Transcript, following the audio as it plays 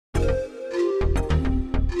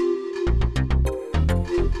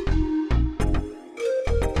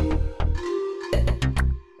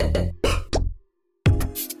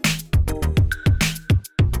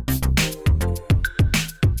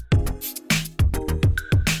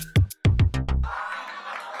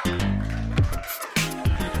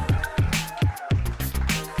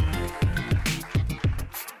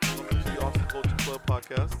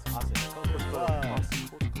podcast.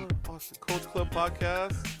 Austin Coach Club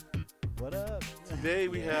podcast. What up? Today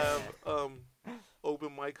we have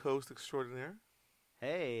open mic host extraordinaire,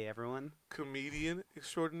 Hey, everyone. comedian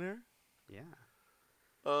extraordinaire, Yeah,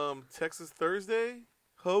 Texas Thursday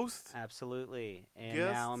host. absolutely. And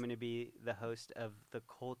Guest. now I'm going to be the host of the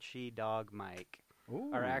Colchy Dog Mic.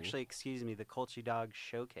 Ooh. Or actually, excuse me, the Colchy Dog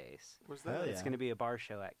Showcase. Where's Hell that? yeah. It's going to be a bar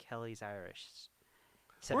show at Kelly's Irish.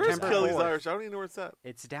 Where's September Kelly's 4th. Irish? I don't even know where it's at.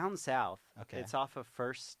 It's down south. Okay. It's off of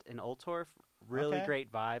First and Oltorf. Really Okay.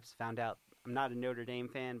 great vibes. Found out I'm not a Notre Dame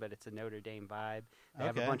fan, but it's a Notre Dame vibe. They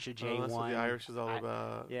have a Okay. bunch of J1. That's what the Irish is all I-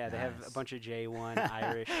 about. Yeah, they have a Nice. bunch of J1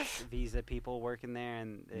 Irish visa people working there,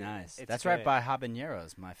 and Nice. it's That's good. right by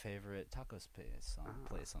Habaneros, my favorite tacos place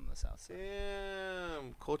on the south side.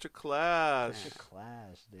 Damn, Culture Clash. Yeah.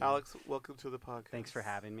 Clash, dude. Alex, welcome to the podcast. Thanks for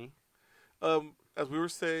having me. As we were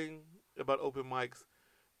saying about open mics,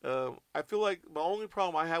 I feel like the only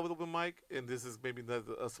problem I have with open mic, and this is maybe not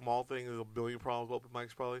a small thing, there's a billion problems with open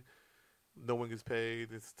mics probably. No one gets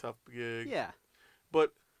paid. It's a tough gig. Yeah.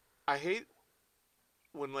 But I hate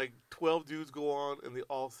when like 12 dudes go on and they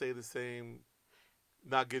all say the same,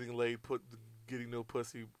 not getting laid, getting no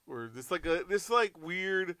pussy, or this like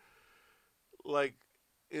weird, like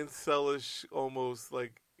incelish almost,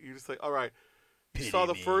 like you're just like, all right, you saw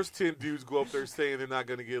the first 10 dudes go up there saying they're not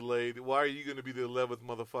going to get laid. Why are you going to be the 11th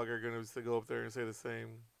motherfucker going to go up there and say the same?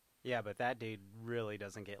 Yeah, but that dude really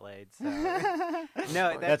doesn't get laid. So.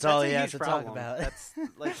 No, That's all a he has huge to talk problem. about. That's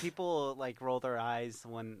like people like roll their eyes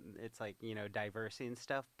when it's like, diversity and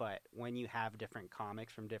stuff. But when you have different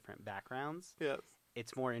comics from different backgrounds, Yes.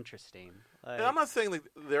 it's more interesting. And I'm not saying like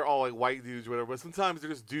they're all like white dudes or whatever, but sometimes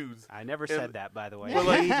they're just dudes. I never said that, by the way. Well,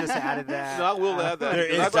 like- He just added that. No, I will add that. There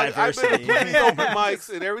Because is I've been diversity. to plenty of open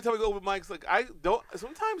mics, and every time I go open mics, like I don't.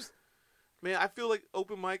 Sometimes, man, I feel like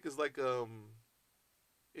open mic is like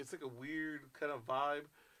it's like a weird kind of vibe.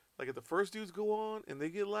 Like if the first dudes go on and they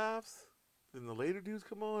get laughs, then the later dudes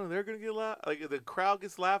come on and they're gonna get laugh. Like if the crowd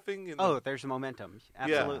gets laughing. And Oh, there's momentum.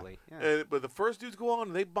 Absolutely. Yeah. but the first dudes go on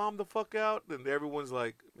and they bomb the fuck out, then everyone's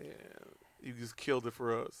like, man, you just killed it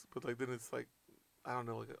for us. But like then it's like, I don't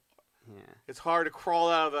know, like. Yeah. It's hard to crawl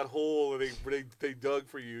out of that hole and they dug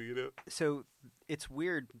for you, you know? So it's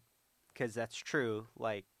weird because that's true.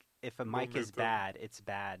 Like if a mic is Momentum. bad, it's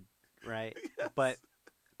bad, right? Yes. But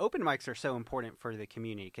open mics are so important for the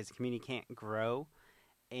community because the community can't grow,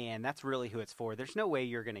 and that's really who it's for. There's no way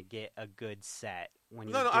you're gonna get a good set when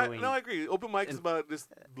you're doing. I agree. Open mic is about this.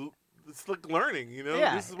 It's like learning, you know.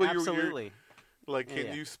 Yeah, This is what absolutely. You're like. Can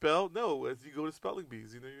Yeah. you spell? No, as you go to spelling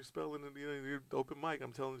bees, you're spelling. You're open mic.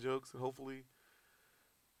 I'm telling jokes, and hopefully,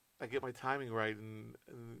 I get my timing right, and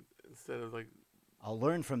instead of like, I'll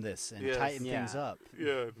learn from this and Yes. tighten Yeah. things up.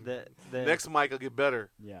 yeah, The next mic I'll get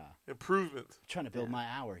better. Yeah. Improvement. I'm trying to build Yeah. my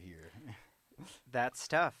hour here. That's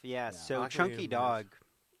tough. Yeah. Yeah. So I can Chunky imagine. Dog,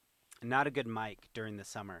 not a good mic during the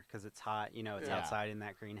summer because it's hot. It's Yeah. outside in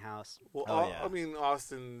that greenhouse. Well, Oh, yeah. I mean,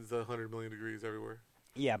 Austin's 100 million degrees everywhere.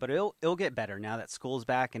 Yeah, but it'll get better now that school's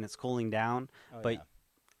back and it's cooling down. Oh, But yeah.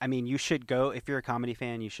 I mean, you should go if you're a comedy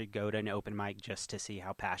fan. You should go to an open mic just to see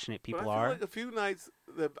how passionate people But I are. feel like a few nights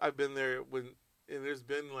that I've been there and there's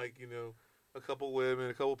been like, a couple women,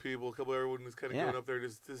 a couple people, a couple everyone who's kind of Yeah. going up there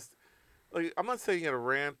just like, I'm not saying you got to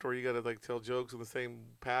rant or you got to like tell jokes in the same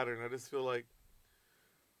pattern. I just feel like,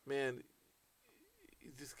 man,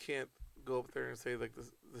 you just can't go up there and say like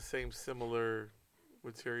the same similar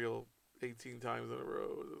material 18 times in a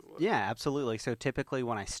row. It's like- Yeah, absolutely. So typically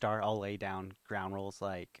when I start, I'll lay down ground rules.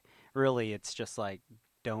 Like, really, it's just like,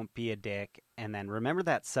 don't be a dick. And then remember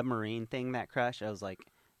that submarine thing that crushed? I was like,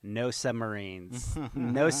 no submarines.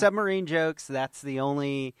 No submarine jokes. That's the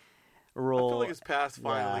only I rule. feel like it's past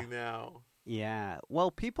finally now. Yeah.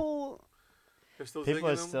 Well, people... They're still People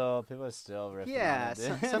thinking are still riffing Yeah,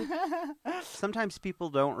 on it. sometimes people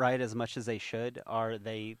don't write as much as they should, or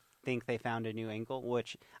they think they found a new angle,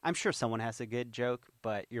 which I'm sure someone has a good joke,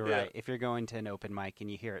 but you're Yeah. right. If you're going to an open mic and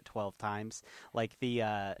you hear it 12 times, like the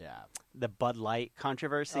Yeah. Bud Light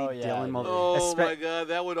controversy, Oh, yeah, Dylan yeah. Mulvaney. Oh my God,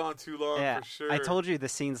 that went on too long Yeah, for sure. I told you the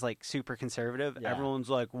scene's like super conservative. Yeah. Everyone's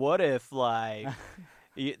like, what if like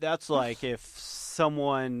that's like if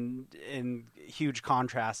someone in huge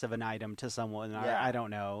contrast of an item to someone, Yeah. I don't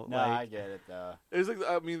know. No, like, I get it though. It's like,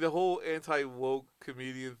 I mean, the whole anti-woke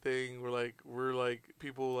comedian thing, we're like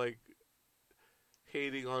people like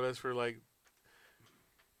hating on us for like,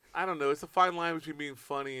 I don't know. It's a fine line between being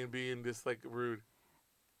funny and being just like rude,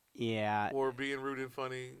 yeah. or being rude and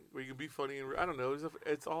funny. Where you can be funny and rude. I don't know.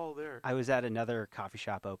 It's all there. I was at another coffee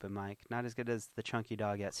shop open mic, not as good as the Chunky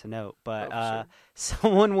Dog at Sanote, but Oh, for sure.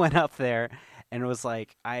 someone went up there and was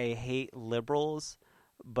like, I hate liberals,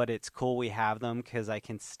 but it's cool we have them because I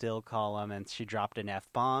can still call them. And she dropped an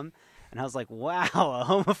F-bomb. And I was like, wow, a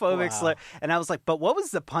homophobic slur. And I was like, but what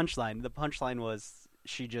was the punchline? The punchline was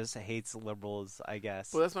she just hates liberals, I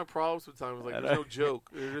guess. Well, that's my problem sometimes. Like, there's no joke.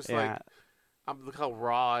 They're just like, look how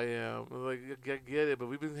raw I am. I'm like, I get it, but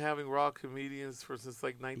we've been having raw comedians since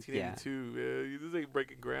like 1982. Yeah. This ain't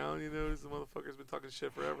breaking ground, This motherfucker's been talking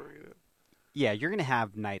shit forever, Yeah, you're going to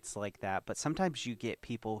have nights like that, but sometimes you get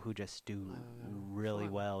people who just do really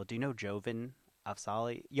well. Do you know Jovan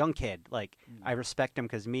Afsali? Young kid. Like, I respect him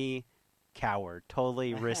because coward,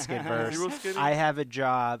 totally risk adverse. I have a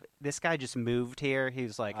job. This guy just moved here. He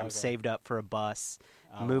was like, I'm saved up for a bus.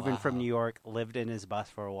 Moving from New York, lived in his bus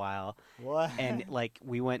for a while. What? And like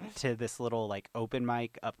we went to this little like open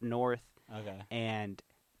mic up north. Okay. And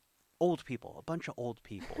old people, a bunch of old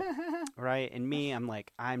people, right? And I'm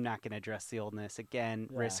like, I'm not going to address the oldness again.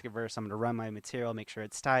 Risk averse. I'm going to run my material, make sure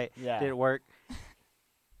it's tight. Yeah. Did it work?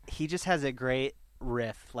 He just has a great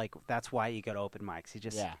riff. Like that's why you go to open mics.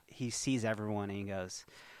 He sees everyone and he goes,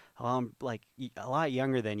 "Well, I'm like a lot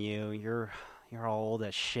younger than you. You're all old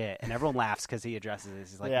as shit." And everyone laughs because he addresses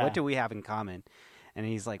this. He's like, "What do we have in common?" And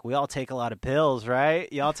he's like, "We all take a lot of pills,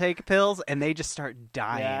 right? Y'all take pills?" And they just start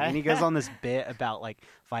dying. Yeah. And he goes on this bit about like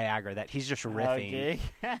Viagra that he's just riffing. Okay.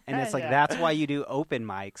 And it's like, that's why you do open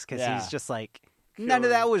mics, because he's just like, none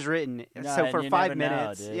of that was written. No, so for 5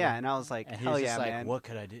 minutes, and I was like, hell yeah, like, man. What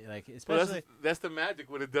could I do? Like, especially that's the magic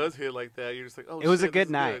when it does hit like that. You're just like, oh, it was shit, a good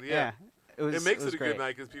night. Good. Yeah. It makes it a great. good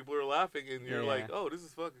night because people are laughing and you're like, oh, this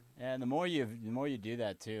is fucking. Yeah, and the more you do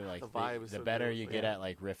that too, like the better you get at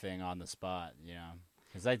like riffing on the spot,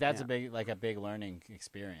 Because like that's a big learning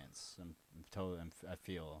experience. I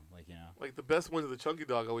feel like like the best ones of the Chunky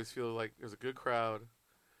Dog. I always feel like there's a good crowd,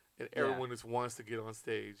 and everyone just wants to get on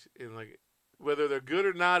stage, and like whether they're good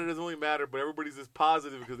or not, it doesn't really matter. But everybody's just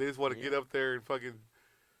positive because they just want to get up there and fucking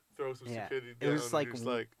throw some stupidity down. It was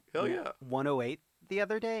like hell yeah, 108 the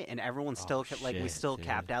other day, and everyone still we still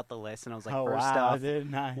capped out the list, and I was like, first off,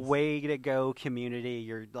 nice. Way to go, community.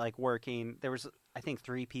 You're like working. There was I think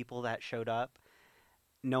 3 people that showed up.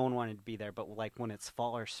 No one wanted to be there, but like when it's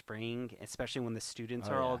fall or spring, especially when the students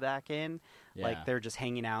are all back in, like they're just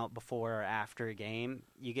hanging out before or after a game.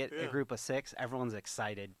 You get a group of 6, everyone's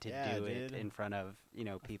excited to do it in front of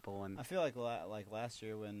people. And I feel like last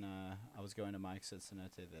year when I was going to Mike's at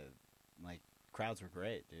Cenote, the like crowds were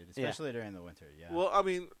great, dude, especially during the winter. Yeah. Well, I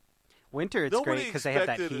mean, winter it's great because they have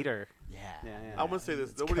that heater. Yeah. I'm gonna say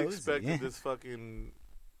this: nobody expected this fucking.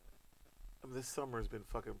 I mean, this summer has been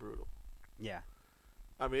fucking brutal. Yeah.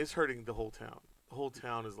 I mean, it's hurting the whole town. The whole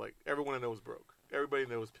town is like, everyone I know is broke. Everybody I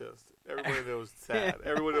know is pissed. Everybody I know is sad.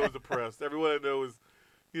 Everyone I know is depressed. Everyone I know is,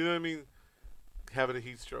 you know what I mean, having a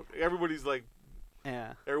heat stroke. Everybody's like,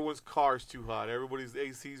 everyone's car's too hot. Everybody's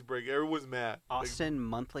AC's breaking. Everyone's mad. Austin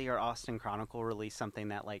Monthly or Austin Chronicle released something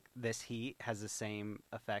that like this heat has the same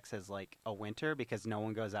effects as like a winter because no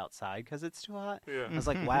one goes outside because it's too hot. Yeah. I was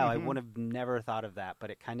like, wow, I would have never thought of that,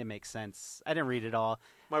 but it kind of makes sense. I didn't read it all.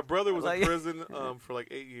 My brother was in prison for like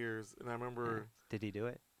 8 years, and I remember. Did he do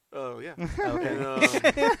it? Oh yeah. Okay.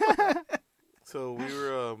 And, so we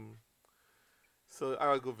were. So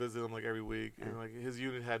I would go visit him like every week, and like his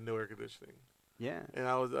unit had no air conditioning. Yeah. And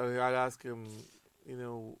I'd ask him,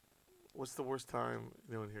 what's the worst time,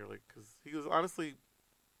 in here? Like, because he goes, honestly,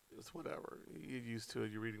 it's whatever. You're used to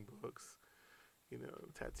it. You're reading books,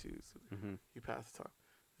 tattoos. Mm-hmm. You pass the time.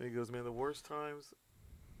 And he goes, man, the worst times,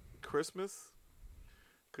 Christmas,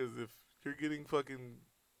 because if you're getting fucking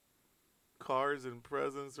cards and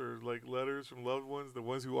presents or like letters from loved ones, the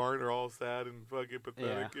ones who aren't are all sad and fucking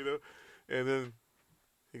pathetic, And then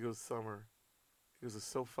he goes, summer. He goes, it's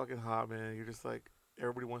so fucking hot, man. You're just like,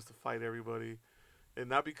 everybody wants to fight everybody. And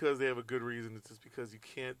not because they have a good reason. It's just because you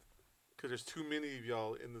can't, because there's too many of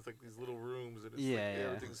y'all in this, like these little rooms. And it's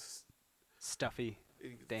everything's stuffy.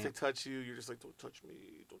 They touch you. You're just like, don't touch me.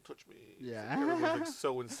 Don't touch me. Yeah. Like, everyone's like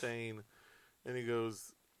so insane. And he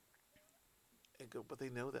goes, but they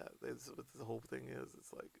know that. That's what the whole thing is.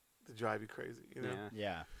 It's like to drive you crazy,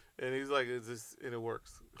 Yeah. And he's like, it's just, and it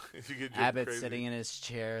works. If you get Abbott crazy. sitting in his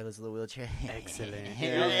chair, his little wheelchair. Excellent.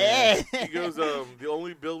 He goes, the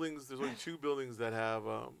only buildings, there's only 2 buildings that have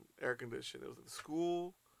air conditioning. It was the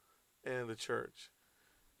school and the church.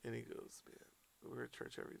 And he goes, man, we're at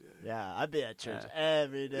church every day. Yeah, I'd be at church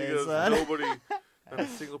every day. He goes, son. nobody, not a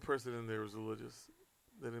single person in there was religious.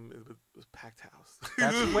 Then it was packed house.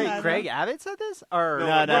 Wait, Craig Abbott said this? Or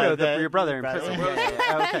No, your brother in prison.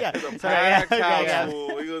 Okay. Yeah. It was a packed house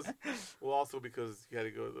full. He goes, well, also because you had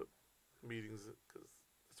to go to the meetings because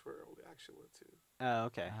that's where all the action went to. Oh,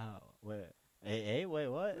 okay. Oh, wait. AA? Wait,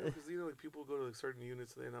 what? Because like people go to like certain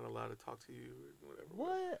units, and they're not allowed to talk to you or whatever.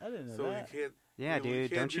 What? I didn't know so that. So you can't. Yeah, you dude.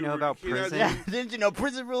 can't don't you know about prison? Yeah, didn't you know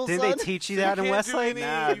prison rules? Didn't they teach you that in Westlake?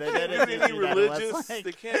 Nah, they didn't teach you that in Westlake.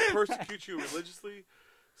 They can't persecute you religiously.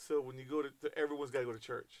 So when you go to everyone's got to go to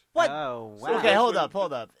church. What? Oh, wow. So, okay, hold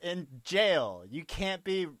up. In jail, you can't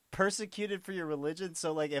be persecuted for your religion.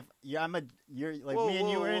 So, like, if you're like me and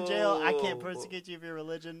you were in jail, I can't persecute you for your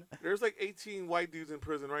religion. There's like 18 white dudes in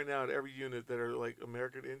prison right now at every unit that are like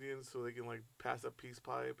American Indians, so they can like pass a peace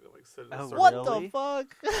pipe and like set it. Oh, what really? the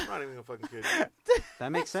fuck? I'm not even gonna fucking kid you.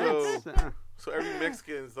 That makes sense. So every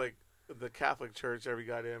Mexican is like the Catholic Church every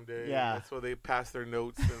goddamn day. Yeah. That's why they pass their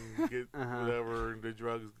notes and get whatever the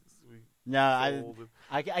drugs. No,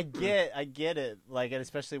 I get it. Like, and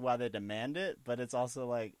especially why they demand it, but it's also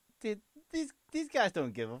like, dude, these guys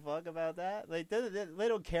don't give a fuck about that. Like, they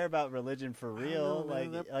don't care about religion for real. Know,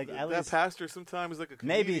 like at that least pastor sometimes is like a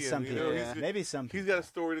comedian. Maybe some people. Maybe some people. He's got a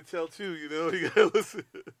story to tell too. You know, you gotta listen.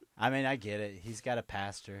 I mean, I get it. He's got a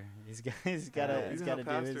pastor. He's got to do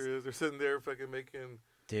his. They're sitting there fucking making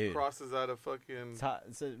crosses out of fucking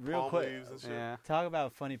so real quick. Leaves and shit. Yeah. Talk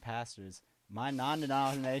about funny pastors. My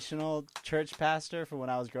non-denominational church pastor for when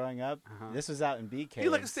I was growing up, this was out in BK. He's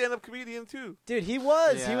like a stand-up comedian too. Dude, he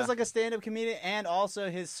was. Yeah. He was like a stand-up comedian, and also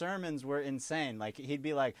his sermons were insane. Like, he'd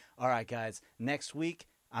be like, all right, guys, next week,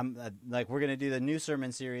 I'm we're going to do the new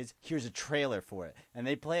sermon series. Here's a trailer for it. And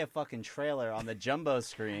they'd play a fucking trailer on the jumbo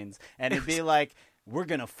screens, and it'd be like, we're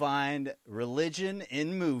going to find religion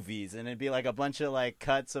in movies. And it'd be like a bunch of like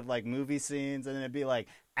cuts of like movie scenes, and it'd be like,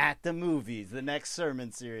 at the movies, the next sermon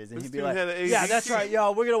series, and he'd be like, "Yeah, that's right,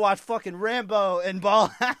 y'all. We're gonna watch fucking Rambo and ball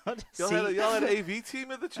out." Y'all had an AV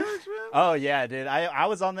team at the church, man. Oh yeah, dude. I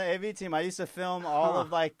was on the AV team. I used to film all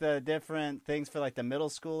of like the different things for like the middle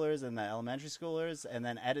schoolers and the elementary schoolers, and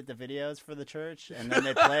then edit the videos for the church, and then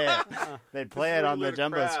they'd play it. They'd play it on the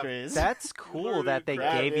jumbo screens. That's cool that they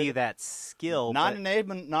gave you that skill.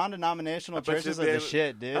 Non-denominational churches are the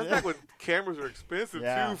shit, dude. That's back when cameras were expensive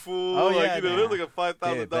too, fool. Oh like, yeah, you know, there's like a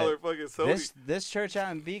 $5,000 fucking Sony. This church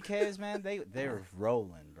out in BK's, man, they were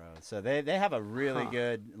rolling, bro. So they have a really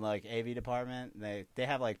good like AV department. They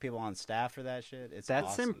have like people on staff for that shit. That's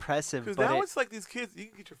awesome. Impressive. Because now it's like these kids, you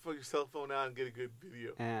can get your cell phone out and get a good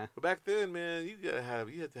video. Yeah. But back then, man, you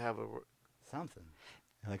had to have something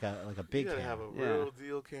like a big. You gotta have a real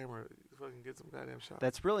deal camera. Fucking get some goddamn shots.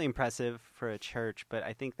 That's really impressive for a church, but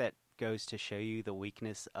I think that goes to show you the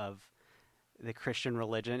weakness of the Christian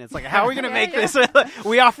religion. It's like, how are we going to make this?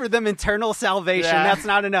 We offer them eternal salvation. Yeah. That's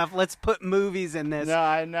not enough. Let's put movies in this. No,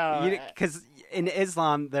 I know. Because in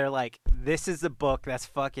Islam, they're like, this is the book. That's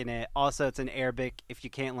fucking it. Also, it's in Arabic. If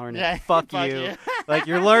you can't learn it, fuck you. Like,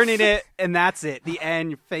 you're learning it, and that's it. The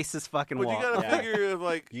end. Face this fucking wall. You got to figure,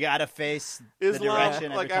 like... You got to face Islam, the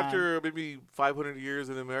direction like, every after maybe 500 years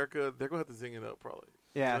in America, they're going to have to zing it up, probably.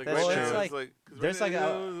 Yeah, like, that's right true. Now, like, there's like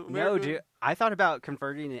no, dude. I thought about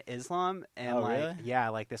converting to Islam, and really?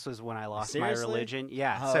 Yeah, this was when I lost Seriously? my religion.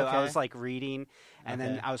 Yeah, oh, so okay. I was like reading, and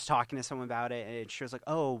then I was talking to someone about it, and she was like,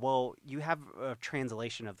 "Oh, well, you have a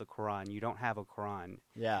translation of the Quran. You don't have a Quran.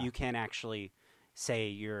 Yeah, you can't actually say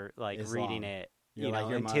you're like Islam. reading it, you're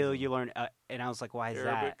until Muslim. you learn." And I was like, "Why is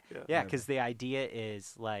Arabic, that?" Yeah, because the idea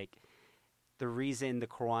is like the reason the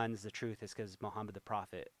Quran is the truth is because Muhammad the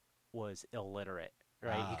Prophet was illiterate.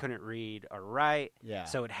 Right, he couldn't read or write,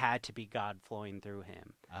 so it had to be God flowing through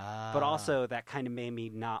him. But also, that kind of made me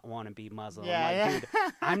not want to be Muslim. Dude,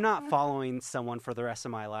 I'm not following someone for the rest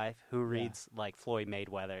of my life who reads like Floyd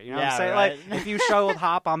Mayweather. You know what I'm saying? Right. Like, if you showed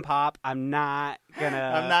Hop on Pop, I'm not gonna.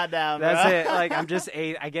 I'm not down. That's bro. it. Like, I'm just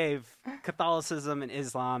I gave Catholicism and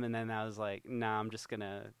Islam, and then I was like, nah, I'm just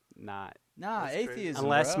gonna not. Nah, atheism.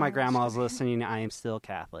 Unless bro. my grandma's listening, I am still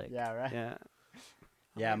Catholic. Yeah, right. Yeah.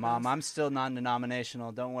 Yeah, Mom, I'm still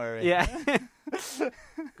non-denominational. Don't worry. Yeah.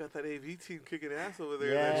 Got that AV team kicking ass over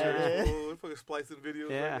there. Yeah. They're fucking splicing videos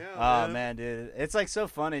right now. Oh, man, dude. It's like so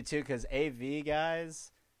funny, too, because AV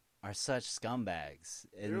guys are such scumbags.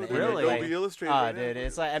 Really? Like, Illustrated right dude. now.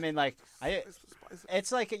 It's like, I mean, like,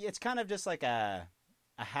 it's like, it's kind of just like a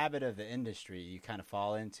habit of the industry you kind of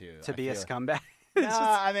fall into. To be a scumbag? No,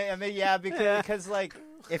 I mean, yeah, because like,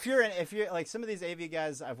 if you're like some of these AV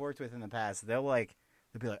guys I've worked with in the past, they'll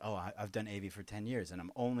be like, oh, I've done AV for 10 years and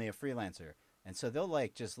I'm only a freelancer. And so they'll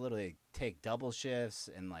like just literally take double shifts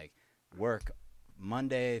and like work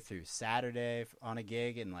Monday through Saturday on a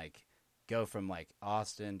gig and like go from like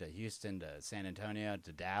Austin to Houston to San Antonio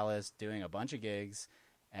to Dallas doing a bunch of gigs.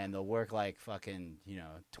 And they'll work like fucking,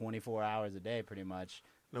 24 hours a day pretty much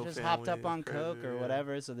No just family, hopped up on crazy, coke or yeah.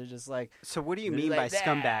 whatever. So they're just like, So what do you They're mean like, by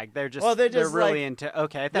scumbag? They're just Well, they're they're just, really like- into.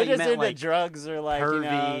 Okay, I they're thought you just meant into like drugs or like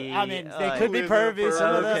pervy, I mean, they like- could be Who lives in a pervy.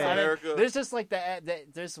 Some of pervy them. I mean, America? there's just like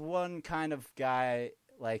there's one kind of guy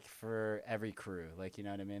like for every crew. Like you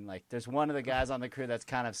know what I mean? Like there's one of the guys on the crew that's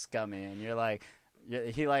kind of scummy, and you're like,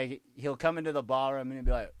 he'll come into the ballroom and he'll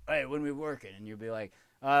be like, hey, when we working? And you'll be like,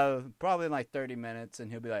 probably in like 30 minutes,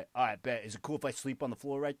 and he'll be like, all right, bet. Is it cool if I sleep on the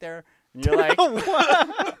floor right there? And you're like,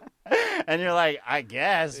 and you're like, I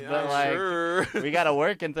guess, Yeah, but like, sure. we gotta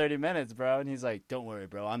work in 30 minutes, bro. And he's like, don't worry,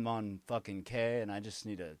 bro. I'm on fucking K, and I just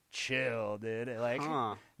need to chill, dude. Like,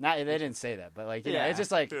 Huh. not they didn't say that, but like, you know, Yeah. it's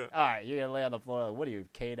just like, Yeah. all right, you're gonna lay on the floor. Like, what are you,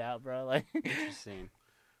 K'd out, bro? Like, Interesting.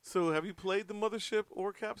 So, have you played the Mothership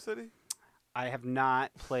or Cap City? I have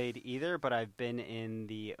not played either, but I've been in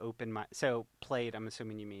the open mic. So played, I'm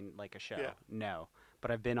assuming you mean like a show. Yeah. No,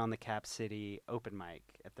 but I've been on the Cap City open mic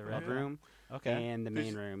at the Red yeah. Room okay, and the Did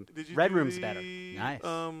main you- room. Did you Red do Room's the, better. Nice.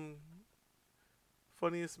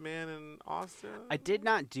 Funniest man in Austin? I did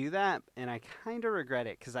not do that, and I kind of regret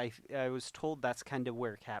it because I was told that's kind of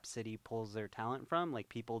where Cap City pulls their talent from. Like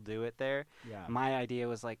people do it there. yeah, My idea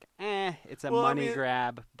was like, it's a Well, I money mean-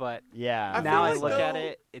 grab, but yeah. I now I feel look like at though-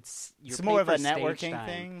 it, it's you're It's more of paid a for stage networking time.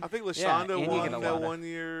 thing. I think Yeah, LaShonda and you won get a that lot of- 1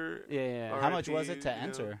 year. Yeah. How much was RIP, it to you know.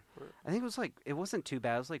 enter? I think it was like it wasn't too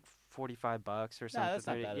bad. It was like $45 or something. that's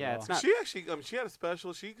not bad at yeah, all. it's not. She actually, she had a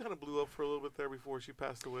special. She kind of blew up for a little bit there before she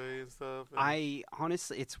passed away and stuff. And I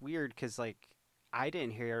honestly, it's weird because like I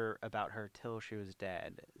didn't hear about her till she was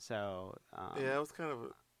dead. So yeah, it was kind of.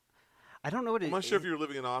 I don't know what it I'm not sure is. if you were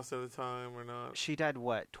living in Austin at the time or not. She died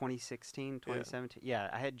what 2016, 2017? Yeah,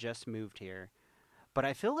 I had just moved here, but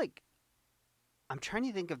I feel like I'm trying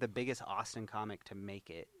to think of the biggest Austin comic to make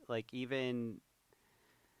it. Like even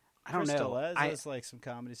I don't Chris know. Delez I, does like some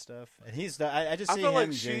comedy stuff, and he's. I just I see felt him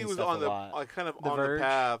like she doing was stuff on a the lot. like kind of The on verge, the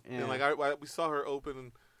path, yeah. and like we saw her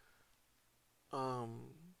open.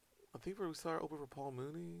 I think we saw her open for Paul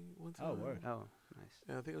Mooney one time. Oh, word. oh, nice.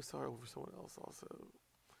 Yeah, I think we saw her over for someone else also.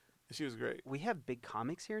 And she was great. We have big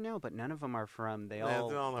comics here now, but none of them are from. They Yeah, all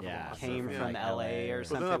they're all not from yeah, Austin. came Yeah. from like LA LA or or- So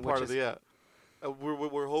something. they're not part which of is, the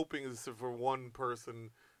we're hoping is for one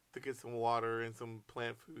person to get some water and some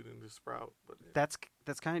plant food and just sprout. But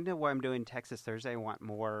that's kind of why I'm doing Texas Thursday. I want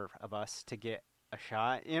more of us to get a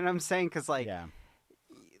shot. You know what I'm saying? Because like yeah,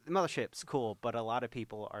 the Mothership's cool, but a lot of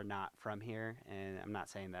people are not from here, and I'm not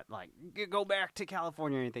saying that like go back to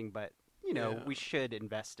California or anything, but you know Yeah. we should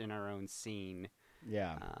invest in our own scene.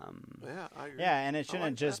 yeah, yeah, I agree. yeah, and it I shouldn't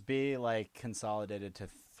like just be like consolidated to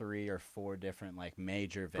 3 or 4 different like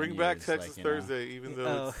major venues. Bring back Texas like, you know. Thursday, even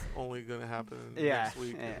though it's only going to happen next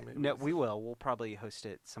week. and maybe no, it's- we will. We'll probably host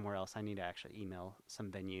it somewhere else. I need to actually email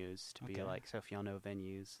some venues to be Okay. like, so if y'all know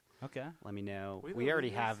venues, Okay. let me know. We We know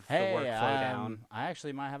already venues. have the Hey, workflow down. I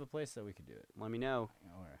actually might have a place that we could do it. Let me know.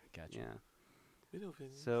 Oh, gotcha. Yeah. We know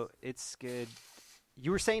venues. So it's good. You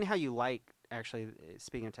were saying how you like, actually,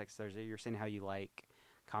 speaking of Texas Thursday, you were saying how you like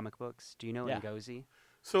comic books. Do you know Yeah. Ngozi?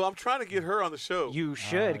 So I'm trying to get her on the show. You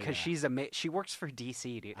should, because yeah. she's she works for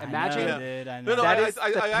DC, dude. I Imagine know, Yeah. dude, I No, know. that I- is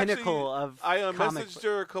I the actually- pinnacle of I comic messaged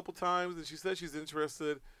her a couple times, and she said she's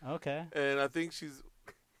interested. Okay. And I think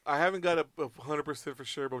I haven't got a 100% for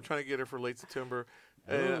sure, but I'm trying to get her for late September,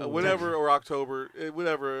 and Ooh. whenever or October,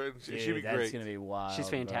 whatever. And she'd Dude, be that's great. gonna be wild. She's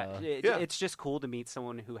fantastic. Yeah. It's just cool to meet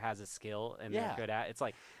someone who has a skill and Yeah. they're good at. It's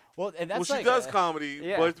like Well, and that's Well, she like, does comedy,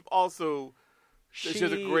 yeah. but also she she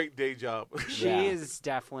has a great day job. She Yeah. is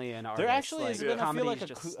definitely an artist. There actually like, is been, I feel like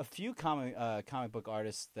comedy's just- a few comic book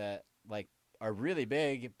artists that like are really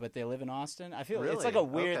big, but they live in Austin. I feel it's like a Really?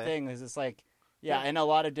 weird Okay. thing because it's like, yeah, in a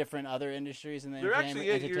lot of different other industries in the They're actually,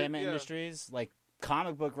 yeah, entertainment yeah. industries, like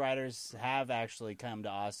comic book writers have actually come to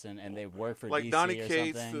Austin and they work for Like DC Donnie or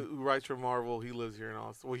Cates, something. who writes for Marvel, he lives here in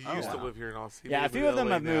Austin. Well, he Oh, used to wow. live here in Austin. He Yeah, a lives few in of them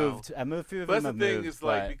LA have now. moved. A few of But them that's have the thing moved. is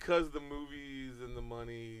like but- because of the movies and the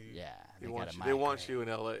money, yeah, they got want a you. They want mic, you in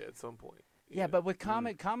LA at some point. Yeah, but with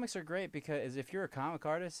comics are great because if you're a comic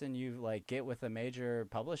artist and you like get with a major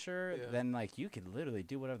publisher, Yeah. then like you can literally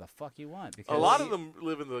do whatever the fuck you want. A Because lot of them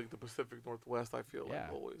live in the Pacific Northwest. I feel Yeah.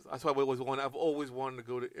 like always. That's why I've always wanted to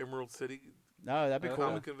go to Emerald City No, that'd be cool.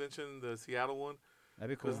 Comic Convention, the Seattle one. That'd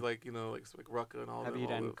be cool. Because like like Rucka and all. Have them you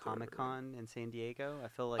all done live there. Comic Con in San Diego? I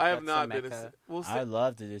feel like I have that's not the been. mecca. Well, I'd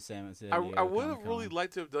love to do San Diego. I would have Comic-Con. really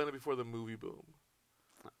liked to have done it before the movie boom.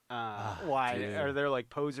 Why dude. are there like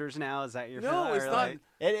posers now? Is that your? No, feeling? it's Or, not. like-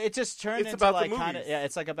 It just turned It's into about the like kind of movies.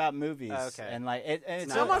 it's like about movies. Okay. And like and it's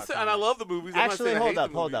not So I'm about not saying, and I comics. love the movies. I'm not actually saying I hold hate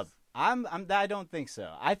up, the hold up. movies. I don't think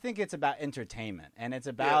so. I think it's about entertainment and it's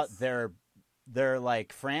about Yes. they're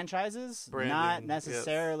like franchises, Branding, not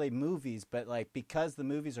necessarily movies, but like because the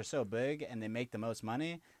movies are so big and they make the most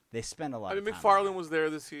money, they spend a lot. I mean, of time McFarlane on was there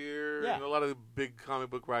this year, Yeah. and a lot of the big comic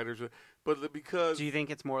book writers. But because Do you think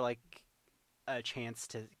it's more like a chance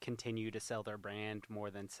to continue to sell their brand more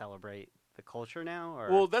than celebrate the culture now? Or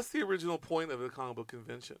well, that's the original point of the comic book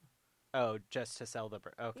convention. oh, just to sell the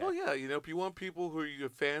brand. Okay. Well, yeah, if you want people who are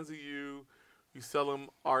fans of you, you sell them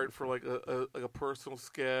art for like a personal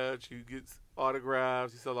sketch. You get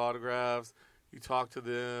autographs. You sell autographs. You talk to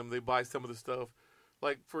them. They buy some of the stuff.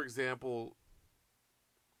 Like for example,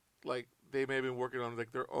 like they may have been working on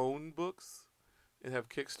like their own books and have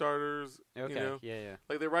Kickstarters. Okay. You know? Yeah.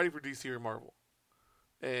 Like they're writing for DC or Marvel,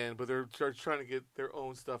 but they're trying to get their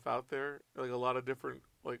own stuff out there. Like a lot of different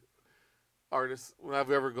like artists. When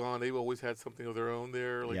I've ever gone, they've always had something of their own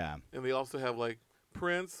there. Like, Yeah. and they also have like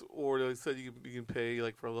prints, or they said you can pay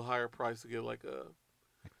like for a little higher price to get like a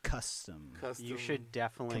custom. You should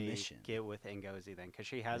definitely commission. get with Ngozi then, because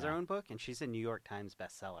she has her Yeah. own book and she's a New York Times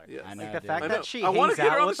bestseller. Yes. I know, Like the dude. fact I know. that she I want hangs to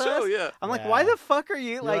get her out on with the show. us, Yeah. I'm like, Yeah. why the fuck are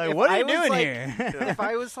you You're like? If what are I you was, doing like, here? If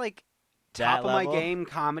I was like That top of my level? game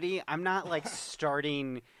comedy, I'm not like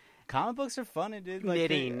starting Comic books are funny, dude. Like,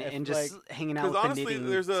 knitting if, and just like, hanging out Because with honestly, the knitting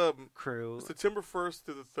there's a crew. September 1st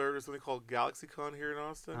to the 3rd is something called GalaxyCon here in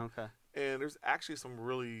Austin, Okay. and there's actually some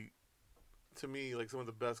really, to me, like some of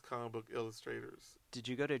the best comic book illustrators Did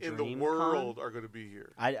you go to in DreamCon? the world are going to be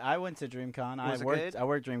here. I went to DreamCon. Was it good? I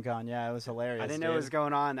worked DreamCon. Yeah, it was hilarious. I didn't know dude. what was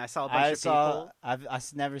going on. I saw a bunch of people.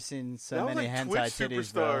 I've never seen so That was many like hentai Twitch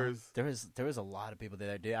titties, bro. superstars. There was a lot of people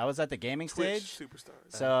there, dude. I was at the gaming Twitch stage, superstars.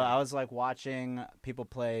 so I was like watching people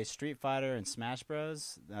play Street Fighter and Smash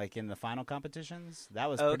Bros. Like in the final competitions. That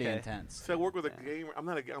was pretty Okay. intense. So I work with a Yeah. gamer.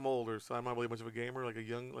 I'm older, so I'm not really much of a gamer. Like a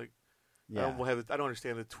young, like Yeah. I don't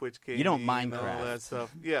understand the Twitch game. You don't and all Minecraft. that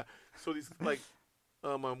stuff. Yeah. So these like,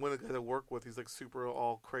 one of the guys I work with, he's like super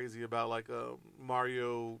all crazy about like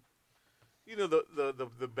Mario. You know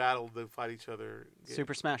the battle to fight each other. game.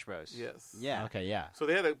 Super Smash Bros. Yes. Yeah. Okay. Yeah. So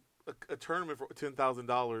they had a tournament for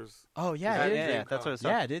 $10,000. Oh yeah, That dude. yeah, Dreamcon. that's what it's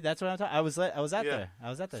Yeah, dude. That's what I'm talking. I was at Yeah. there. I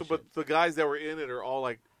was at that. So, shit. but the guys that were in it are all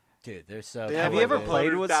like. Dude, they're so. They Have have you ever like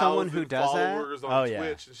played with someone who 100,000 does that? followers on Oh, yeah.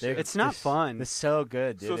 Twitch and They're- shit. It's not fun. It's so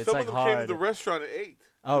good, dude. So It's some like of them came to hard. the restaurant at 8.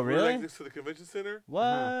 Oh We were, really? like, next to the convention center. What?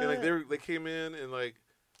 And like they came in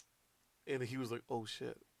and he was like, "Oh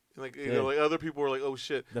shit!" And like Dude. like other people were like, "Oh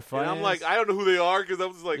shit!" The And I'm like, funniest- I don't know who they are because I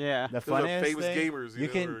was like, yeah. The those are funniest famous thing, gamers. you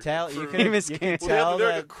know, can or tell. You crew. can, Famous you can gamers. Well, tell they're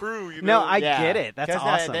that. like a crew. You No, know? I yeah, get it. That's 'cause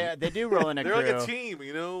awesome. They do roll in a They're crew. like a team.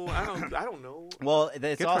 You know, I don't know. Well, it's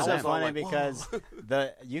Good for also them. funny I'm like, because whoa.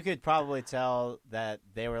 you could probably tell that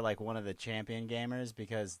they were like one of the champion gamers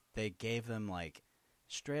because they gave them like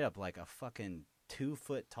straight up like a fucking 2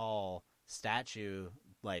 foot tall statue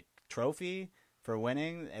like trophy for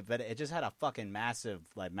winning, but it just had a fucking massive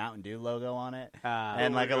like Mountain Dew logo on it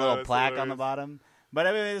and Oh like my a God, little that's plaque on the hilarious. bottom. But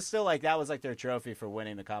I mean, it's still like that was like their trophy for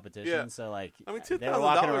winning the competition. Yeah. So like, I mean, they $10,000 were is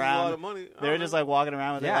walking a lot around. of money. They were just like walking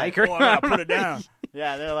around with Yeah, it. I Like, agree. "Oh, I gotta put it down.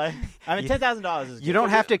 Yeah, they're like, I mean, $10,000 is. You don't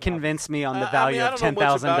have to convince me on the value of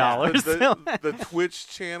 $10,000. The Twitch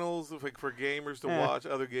channels like for gamers to Yeah. watch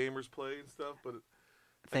other gamers play and stuff, but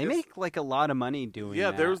I They guess- make like a lot of money doing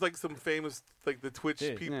Yeah, that. there was like some famous like the Twitch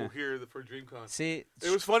Dude. people Yeah. here for DreamCon. See, It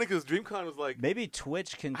was funny because DreamCon was like, maybe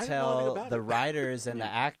Twitch can I didn't know anything tell about the it. writers and the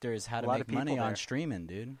Yeah. actors how A to lot make of people money on there. streaming,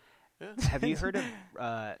 dude. Have you heard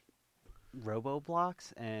of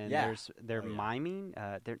RoboBlocks? And Yeah. they're Oh, yeah. miming.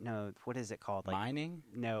 No, what is it called? Like Mining,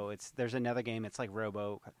 no, there's another game. It's like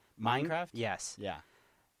Minecraft. Yes. Yeah.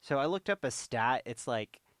 So I looked up a stat. It's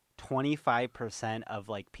like 25% of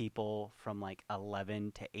like people from like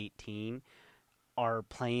 11 to 18 are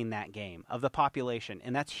playing that game of the population,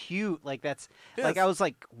 and that's huge. Like that's like Yes. I was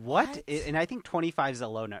like, what? What? And I think 25 is a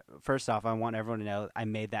low number. First off, I want everyone to know I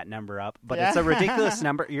made that number up, but Yeah. it's a ridiculous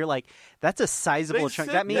number. You're like, that's a sizable They chunk.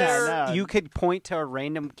 sit That means there- Yeah, no. you could point to a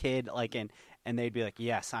random kid like and they'd be like,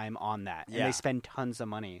 yes, I'm on that, and Yeah. they spend tons of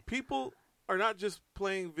money. people are not just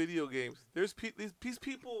playing video games. There's these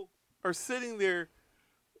people are sitting there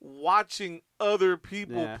watching other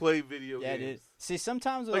people Yeah. play video Yeah, games. dude. See,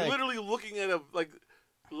 sometimes Like, like literally looking at a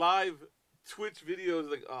live Twitch videos,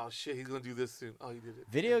 like, oh shit, he's gonna do this soon. Oh, he did it.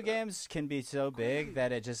 video Yeah. games can be so big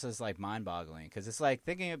that it just is like mind-boggling because it's like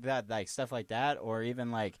thinking about like stuff like that, or even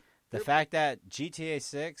like the Yep. fact that GTA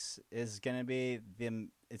 6 is gonna be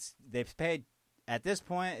they've paid at this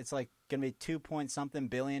point it's like gonna be $2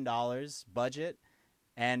 billion budget,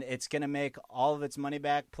 and it's gonna make all of its money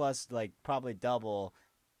back plus like probably double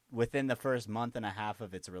within the first month and a half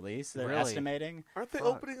of its release. They're Really? estimating. Aren't they Fuck.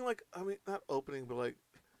 opening not opening, but like,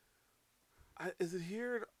 is it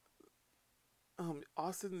here?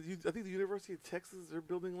 Austin. I think the University of Texas. They're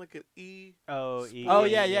building like an Oh, Oh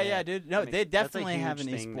yeah, dude. No, I mean, they that's a definitely have an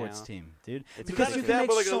huge thing esports now. team, dude. It's Because not you just can that, make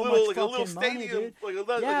but like so a much little fucking money, stadium, dude. like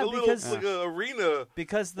a Yeah, little because- like a arena.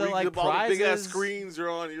 Because the where like all the big ass prizes, screens are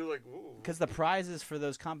on. You're like, ooh. because the prizes for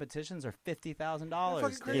those competitions are $50,000,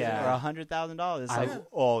 Fucking crazy. Yeah. or $100,000. It's I- like,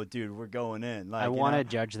 oh, dude, we're going in. Like, I you want to know?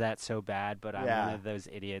 judge that so bad, but I'm Yeah. one of those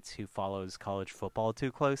idiots who follows college football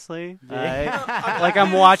too closely. Yeah. Like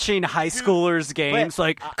I'm watching high schoolers games.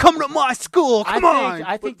 Like, come to my school, come on.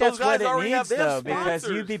 I think But that's those what guys it already have- needs, they have though, because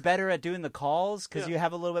sponsors. you'd be better at doing the calls because Yeah. you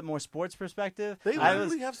have a little bit more sports perspective. They I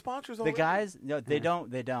literally was, have sponsors. the already. guys, no, they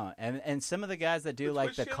don't, and some of the guys that do The like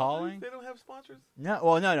Twitch the channels, calling. They don't have sponsors. No,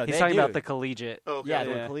 well, no, He's they talking do. about the collegiate. Oh, okay. yeah,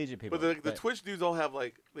 yeah. the collegiate people. But the Twitch dudes all have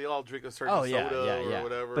like they all drink a certain Oh, yeah, soda yeah. or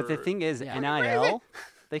whatever. But the thing is, Yeah. NIL,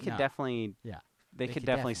 they could No. definitely, Yeah. they They could could definitely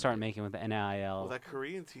definitely start do. making with the well, NIL. that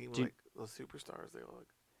Korean team, Do you- like those superstars, they all like.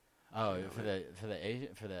 Oh, Yeah, for the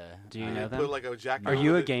Asian for the. Do you they know them? Put like a jacket. Are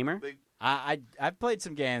you over a gamer? I've played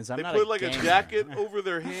some games. I'm They not put a like gamer. a jacket over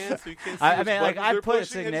their hands so you can't see. I which mean, like buttons I they're put a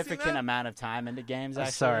pushing. Have you seen significant that? amount of time into games.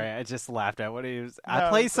 Actually, Sorry, I just laughed at what he was. I No,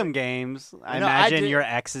 play it's some games. I No, I imagine did- your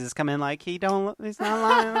exes come in like he's not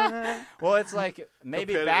lying. Well, it's like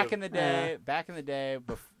maybe back in the Competitive.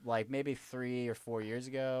 day, like maybe 3 or 4 years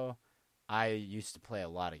ago, I used to play a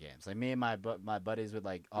lot of games. Like me and my buddies would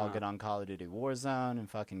like all get on Call of Duty Warzone and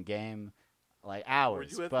fucking game like Were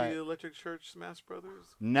hours. you at but the Electric Church Smash Brothers?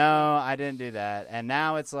 no, I didn't do that. And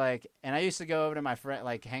now it's like, and I used to go over to my friend,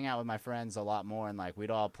 like hang out with my friends a lot more, and like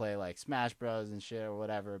we'd all play like Smash Bros and shit or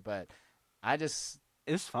whatever. But I just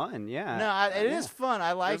It was fun, yeah. no, it is Yeah. fun.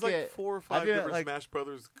 I like There's like it. 4 or I 5 do it, different like- Smash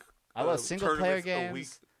Brothers. I love single player tournaments a week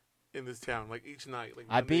games. in this town, like each night. Like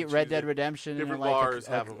I Monday, beat Red Dead Tuesday. Redemption in Different like bars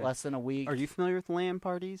have 'em. less than a week. Are you familiar with LAN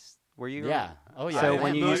parties? Were you? Yeah. Oh yeah. So I'm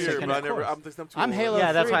when you used to familiar, but I connect- never. Of I'm too I'm old. Halo.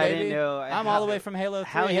 Yeah, that's 3, why I baby. didn't know. I'm all the way from Halo 3,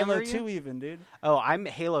 How young Halo are you? 2 even, dude. Oh, I'm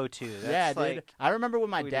Halo 2. That's Yeah, like, dude. I remember when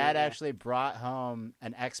my we dad do, yeah. actually brought home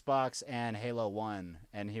an Xbox and Halo 1,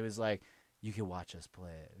 and he was like, "You can watch us play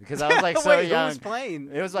it," because I was like so Wait, young. Who was playing?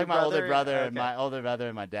 It was like Your my older brother Okay. and my older brother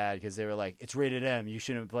and my dad, because they were like, "It's rated M. You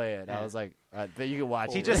shouldn't play it." And I Yeah. was like, "But you can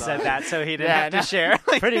watch He it." just said that so he didn't Yeah, have no. to share.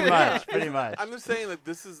 pretty much, pretty much. I'm just saying that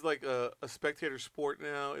this is like a spectator sport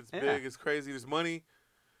now. It's Yeah. big. It's crazy. There's money.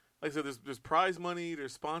 Like I said, there's prize money.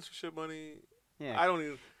 There's sponsorship money. Yeah. I don't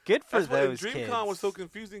even. Good for That's why those DreamCon kids. was so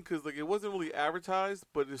confusing because like it wasn't really advertised,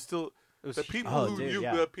 but it's still It was the people Oh, who dude, knew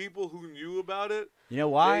yeah. the people who knew about it. You know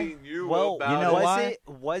why? They knew Well, about you know it. was why?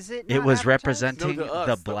 it It not was advertised? representing No, to us,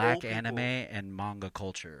 the the black old people. anime and manga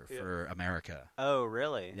culture Yeah. for America. Oh,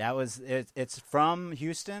 really? That was it's from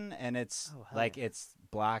Houston, and it's Oh, hell like yeah. it's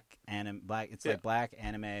It's Yeah. like black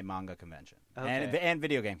anime manga convention Okay. and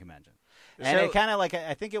video game convention. Yeah. And So- it kind of like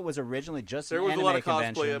I think it was originally just There an was a anime lot of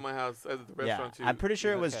convention. cosplay at my house at the Yeah, restaurant too. I'm pretty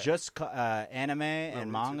sure it was Okay. just anime and me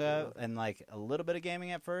too, manga yeah. and like a little bit of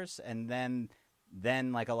gaming at first, and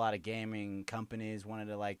then like a lot of gaming companies wanted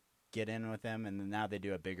to like get in with them, and then now they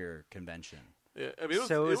do a bigger convention. Yeah, I mean,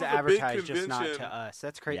 So it was a big advertised, just not convention. to us.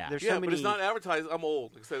 That's crazy. Yeah. There's Yeah, so but many. it's not advertised. I'm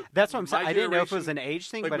old. Except That's what I'm saying. my I didn't know if it was generation- an age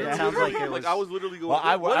thing, like, but we it were sounds like literally- it was. I was literally going. Well,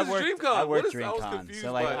 I what is worked DreamCon? I What worked is- I was DreamCon, confused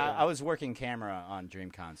so like by it. I was working camera on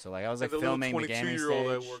DreamCon, so like I was like the filming the little gaming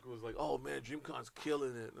 22-year-old at stage. work was like, "Oh man, DreamCon's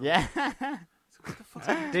killing it." And I'm Yeah, like, what the fuck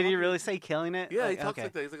are you Did he talking really say killing it? Yeah, he Like, talks okay.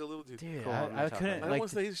 like that. He's like a little dude. dude, Cool, I I'm couldn't talking I don't like. want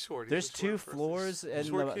to say he's short. He's There's a short two person. floors, and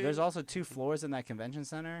Short kid. there's also 2 floors in that convention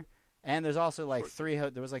center, and there's also like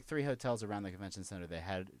Short there was like 3 hotels around the convention center they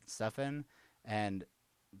had stuff in, and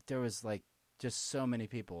there was like just so many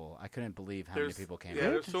people. I couldn't believe how many people came. Yeah, out.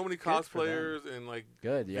 there's so many Good for them. cosplayers and like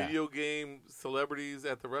Good, yeah. video game celebrities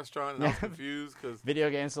at the restaurant, and I was confused because Video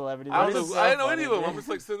game celebrities. I That don't is know. so I didn't know funny, any of them. dude. I'm just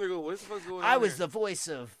like sitting there going, "What the fuck's going on?" I was here? the voice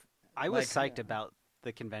of. I was Like, psyched about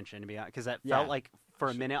the convention to be honest, because that Yeah. felt like for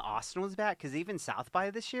a minute Austin was back. Because even South by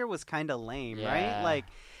this year was kind of lame, Yeah. right? Like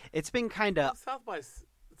it's been kind of. South by its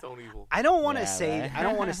own evil. I don't want to Yeah, say. right. I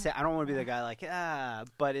don't want to say. I don't want to be the guy like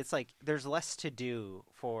but it's like there's less to do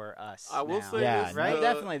for us. I will now. say Yeah, this, right? no,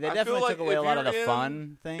 definitely. They I definitely feel took like away a if lot of you're the in-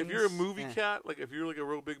 fun things. If you're a movie Yeah. cat, like if you're like a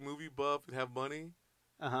real big movie buff and have money,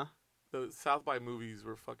 Uh-huh. the South by movies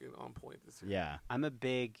were fucking on point this year. Yeah. I'm a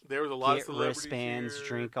big There was a lot get of celebrities wristbands, here.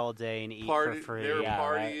 drink all day, and eat Party, for free. they were Yeah,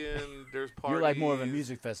 right. partying. There's parties. You're like more of a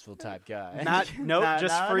music festival type guy. Not nope, Nah,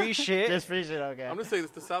 just nah, free shit. Just free shit. Okay. I'm gonna say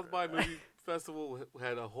this: the South by movie Festival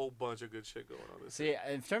had a whole bunch of good shit going on. This See, year.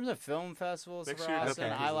 in terms of film festivals Make for sure you got Austin,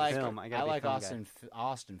 that I piece of like film. I gotta I be like film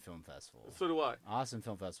Austin Film Festival. So do I. Austin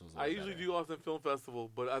Film Festival. I usually do Austin Film Festival,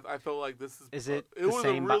 but I felt like this Is it it the was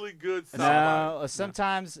same a bu- really good No, side.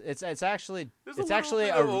 sometimes it's actually There's a it's little actually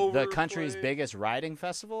bit of the country's overplay. biggest riding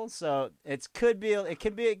festival. So it could be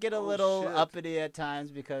get a Oh, little shit. uppity at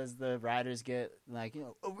times because the riders get like,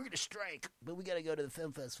 oh, we're gonna strike, but we gotta go to the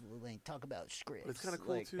film festival and talk about scripts. But it's kind of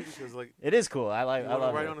cool Like, too because like It is cool. I you want to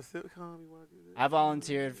love write it. on a sitcom, you want to do this. I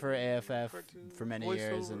volunteered for AFF Cartoon, for many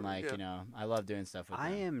years, and voiceover, yeah. I love doing stuff with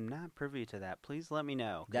I them. am not privy to that. Please let me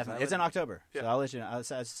know. 'cause Definitely, I it's in would- October, so Yeah. I'll let you know. I'll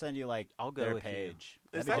send you I'll go their with you. page.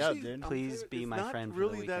 It's That'd be actually, dope, dude. I'm Please saying, be it's my not friend for the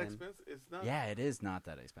really that weekend. expensive. It's not. Yeah, it is not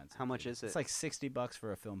that expensive. How much dude. is it? It's like $60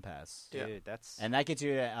 for a film pass. Yeah. Dude, that's And that gets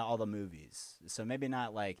you to all the movies. So maybe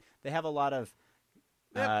not like they have a lot of.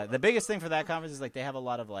 Yeah. The biggest thing for that conference is like they have a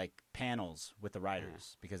lot of like panels with the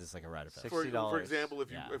writers because it's like a writer festival. For $60. example,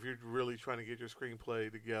 if Yeah. you're really trying to get your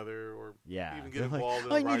screenplay together, or Yeah, even get They're like, involved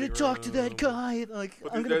in I a need to writing talk to that room. guy. Like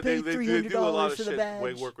But I'm gonna pay they $300 do a lot of for the shit. badge.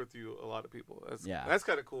 They work with you, a lot of people. That's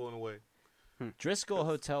kind of cool in a way. Driscoll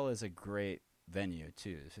Hotel is a great venue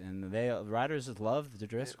too, and writers love the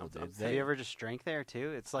Driscoll, I'm dude. saying. Have you ever just drank there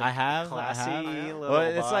too? It's like I have. classy little Well,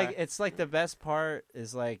 it's bar. it's like the best part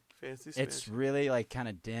is like Fancy it's smash. really like kind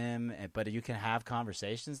of dim, but you can have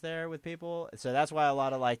conversations there with people. So that's why a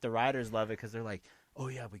lot of like the writers love it because they're like, oh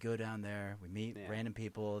yeah, we go down there, we meet Yeah. random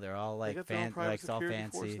people. They're all They like got their own private like it's all security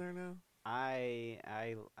force fancy. there now?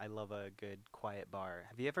 I love a good quiet bar.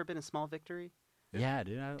 Have you ever been to Small Victory? Yeah,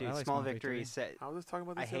 dude. I Dude, like Small Victory. Set, I was just talking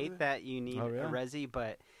about I this. the other hate day. that you need Oh, a really? resi,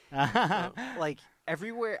 but Victory. like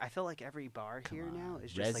everywhere, I feel like every bar Come here on. now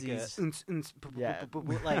is just Resi's- Yeah.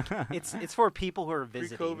 like it's for people who are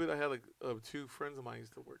visiting. Pre-COVID, I had like two friends of mine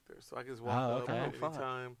used to work there, so I could just walk Oh, up okay. at Oh, any fuck.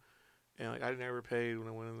 time, and like I never paid when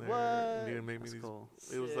I went in there. What? And they didn't make me That's these. cool.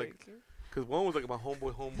 It was like because one was like my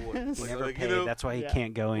homeboy. He Like, never like, paid. you know, That's why he Yeah.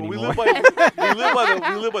 can't go well, anymore. we live by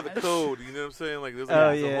the code. You know what I'm saying? Like there's Oh,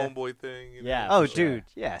 like the yeah. homeboy thing. You know? Yeah. oh, for sure. dude,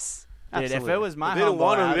 yes. Dude, if Absolutely. it was my But they don't homeboy,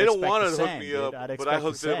 want I'd to. They don't expect want the to hook same, me dude. up, I'd but I expect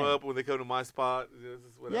hooked the them same. up when they come to my spot.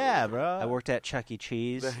 Whatever. Yeah, bro. I worked at Chuck E.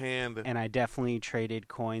 Cheese, The hand. and I definitely traded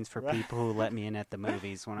coins for Right. people who let me in at the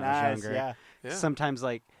movies when I Nice, was younger. yeah. Yeah. Sometimes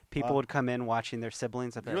like people Wow. would come in watching their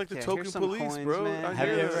siblings. I'd be You're like the "Yeah, token here's some police, coins, bro. man." I Have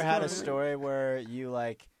hear you that ever had a stuff. story where you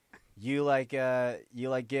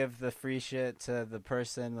give the free shit to the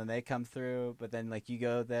person when they come through, but then like you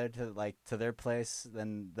go there to their place,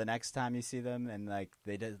 then the next time you see them and like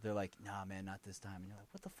they're like, nah man, not this time, and you're like,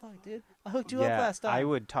 what the fuck, dude? I hooked you up last time. I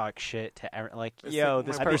would talk shit to like, It's yo, like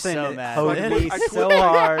this my- I'd be person so mad. hoed I me quit- so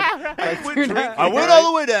hard. I Like, quit you're drinking. not- I went right?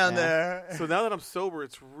 all the way down Yeah. there. So now that I'm sober,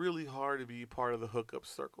 it's really hard to be part of the hookup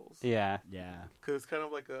circles. Yeah. Yeah. Because it's kind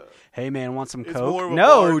of like a. Hey man, want some It's coke? more of a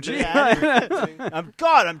No, bar gee. thing.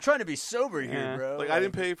 I'm trying to be sober here, Yeah. bro. Like I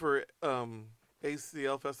didn't pay for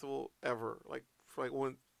ACL festival ever. Like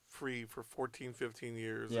went free for 14, 15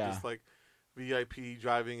 years. Yeah. Just like VIP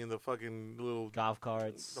driving in the fucking little golf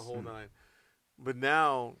carts. the whole nine. But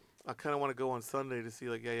now I kind of want to go on Sunday to see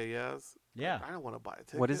like yeahs. Yeah. I don't want to buy a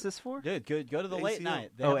ticket. What is this for? Dude, go to the late ACL.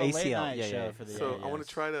 night. They Oh, have a late ACL. night Yeah, show yeah. for the So I want AAS.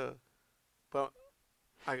 to try to, but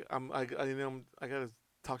I gotta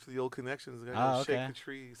talk to the old connections. I gotta Oh, shake okay. the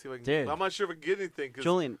tree, see if I can. Dude. I'm not sure if I can get anything. 'Cause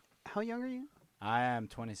Julian, how young are you? I am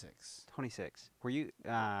 26. 26. Were you?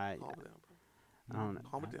 calm it down, bro. I don't know.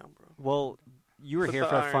 Calm it down, bro. Well, you were Put here the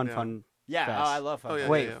for a iron fun, down. fun. Yeah, Fest. I love fun. Oh, yeah,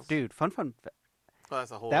 Wait, yeah. dude, fun. Oh,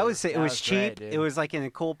 that's a whole. That was it. That Was was cheap. great, dude. It was like in a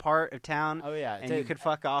cool part of town, Oh yeah, and dude, you could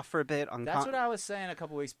fuck off for a bit on. That's what I was saying a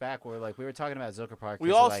couple weeks back. Where like we were talking about Zucker Park. We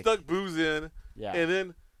 'cause, all like, stuck booze in, Yeah. and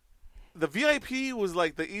then the VIP was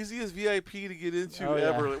like the easiest VIP to get into Oh, yeah.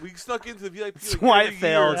 ever. Like, we stuck into the VIP. That's like, why every it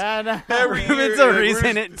failed. year. Yeah, no. Every year, It's a and we're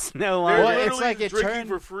reason just- it's no They're longer. Well, it's literally like it drinking turned-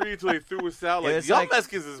 for free until they threw us out. Like It's y'all like-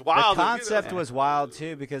 Mexicans is wild. The Get concept up. was wild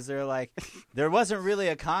too because they're like, there wasn't really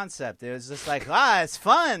a concept. It was just like, it's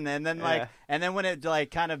fun, and then Yeah. and then when it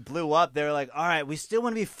like kind of blew up, they were like, all right, we still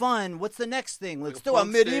want to be fun. What's the next thing? Let's Like a do a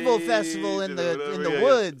punk medieval stage festival in or the whatever. Yeah, yeah.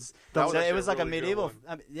 woods. That was So it actually was a like a really good medieval.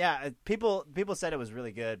 one. People said it was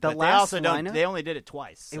really good. The but last they also lineup- They only did it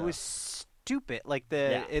twice. It so. was stupid. Like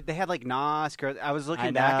Yeah. they had like Nas. I was looking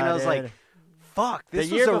I back and I know, was dude. like, "Fuck, this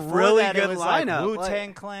the was year a before really that, good it was lineup." Wu Like-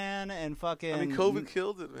 Tang Clan and fucking. I mean, COVID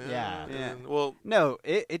killed it, man. Yeah. And, well, No,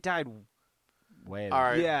 it died. Way. all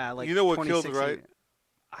right. Yeah, like you know what killed it, 2016. right?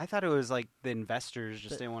 I thought it was like the investors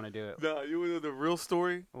just didn't want to do it. No, you know the real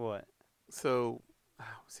story. What? So, let's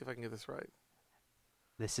see if I can get this right.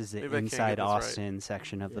 This is the Maybe I can't Inside get this right. Austin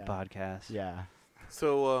section of the Yeah. podcast. Yeah.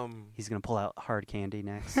 So, He's gonna pull out hard candy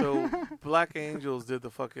next. so Black Angels did the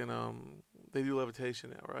fucking They do Levitation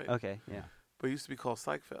now, right? Okay, yeah. But it used to be called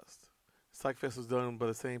Psych Fest. Psych Fest was done by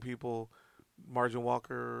the same people, Margin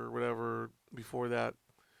Walker or whatever, before that.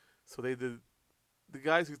 So they did, the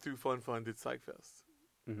guys who threw Fun Fun did Psych Fest.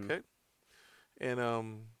 Mhm. Okay?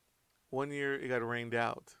 And 1 year it got rained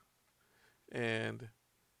out. And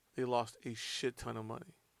they lost a shit ton of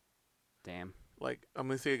money. Damn. Like, I'm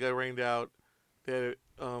going to say it got rained out. They had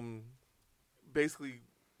to, basically,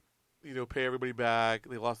 pay everybody back.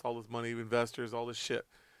 They lost all this money, investors, all this shit.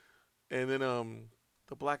 And then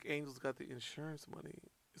the Black Angels got the insurance money.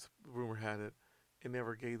 Rumor had it. It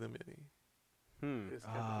never gave them any. They just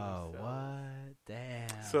kept it Oh, themselves. what?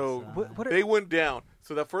 Damn. So son. they went down.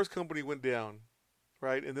 So that first company went down,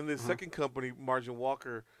 right? And then the second company, Margin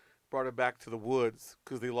Walker, brought it back to the woods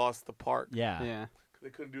because they lost the park. Yeah. Yeah. They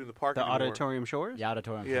couldn't do it in the park The anymore. Auditorium Shores? The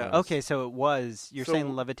auditorium. Yeah. floors. Okay, so it was. You're So-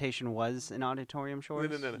 saying Levitation was an Auditorium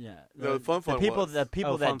Shores? No. Yeah. No, Fun Fun the people, was. the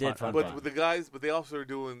people Oh, that Fun did Fun. Fun But Fun. the guys, but they also are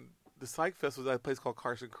doing the Psych Fest was at a place called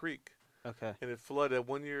Carson Creek, Okay. and it flooded.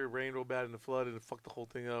 1 year, it rained real bad, and it flooded and fucked the whole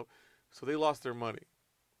thing up. So they lost their money.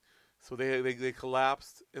 So they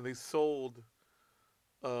collapsed, and they sold.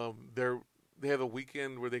 They have a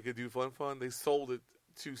weekend where they could do Fun. They sold it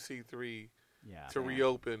to C3 Yeah. to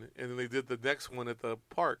reopen, and then they did the next one at the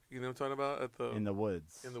park. You know what I'm talking about? At the In the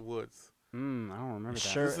woods. woods. I don't remember that.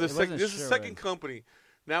 Sure. This is the it second. wasn't This is the Sherwood. second company.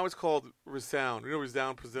 Now it's called Resound. You know,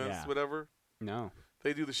 Resound Presents Yeah. whatever. No.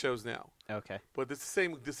 They do the shows now, Okay. but it's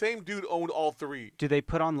the same dude owned all three. Do they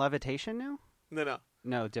put on Levitation now? No.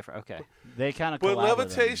 No, different. Okay. They kind of But collab with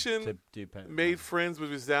them Levitation to do Made friends with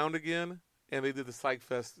Resound again, and they did the Psych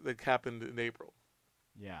Fest that happened in April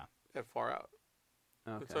Yeah. at Far Out. You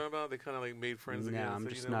know what I'm Okay. talking about? They kind of like made friends No, again. I'm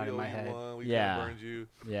said, just we nodding owe my you head. one, we Yeah. kinda burned you.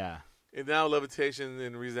 Yeah. And now Levitation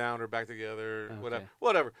and Resound are back together. Okay.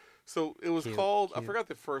 Whatever. So it was Cute, called. I cute. forgot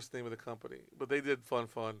the first name of the company, but they did Fun,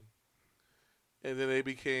 and then they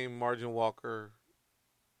became Margin Walker,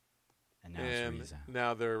 And now and it's Reason.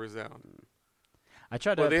 now they're Resound. I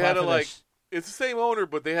tried to Well, they apply had to for like. this- It's the same owner,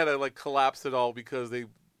 but they had to like collapse it all because they.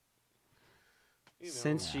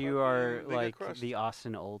 Since fucking- you are they got like crushed. the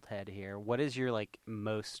Austin old head here, what is your like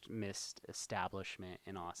most missed establishment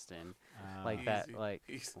in Austin? Like that, Easy. like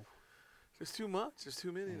There's too much. There's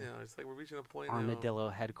too many now. It's like we're reaching a point Armadillo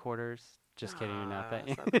headquarters. Just kidding, you're not that.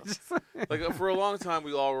 Nah, it's not Just- Like for a long time,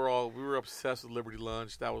 we were obsessed with Liberty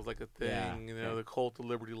Lunch. That was like a thing, Yeah. the cult of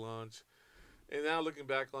Liberty Lunch. And now looking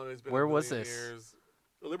back on it, it's been Where a was million this? years.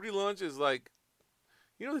 The Liberty Lunch is like,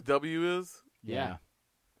 you know what the W is? Yeah.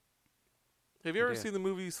 Have you ever do. seen the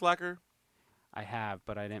movie Slacker? I have,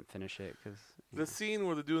 but I didn't finish it because. The scene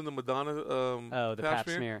where they're doing the Madonna. Oh, the pap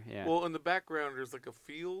smear. Yeah. Well, in the background, there's like a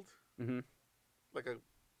field, hmm like an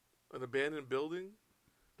abandoned building.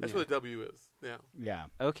 That's Yeah. what the W is now. Yeah.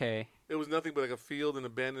 Okay. It was nothing but like a field, an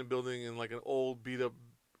abandoned building, and like an old beat up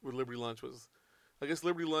where Liberty Lunch was. I guess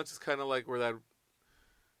Liberty Lunch is kind of like where there's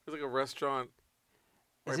like a restaurant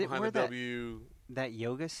right Is it behind where the that W. that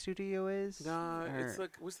yoga studio is? Nah, Or it's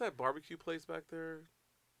like what's that barbecue place back there?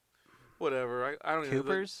 Whatever. I don't even know.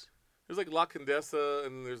 Cooper's. There's like La Condesa,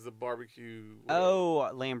 and there's the barbecue. whatever.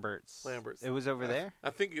 Oh, Lambert's. Lambert's. It was over there. I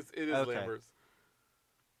think it is Okay. Lambert's.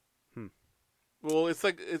 Hmm. Well, it's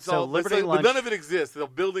So all Liberty but Lunch- none of it exists. The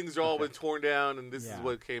buildings are all Okay. been torn down, and this is Yeah.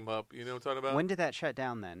 what came up. You know what I'm talking about? When did that shut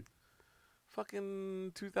down then?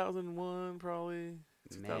 Fucking 2001, probably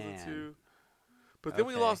 2002. Man. But then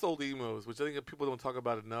we Okay. lost Old Emos, which I think people don't talk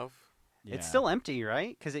about enough. Yeah. It's still empty,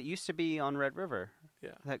 right? Because it used to be on Red River.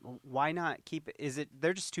 Yeah. Like, why not keep it? Is it?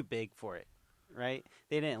 They're just too big for it, right?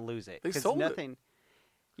 They didn't lose it. They 'Cause sold it. nothing.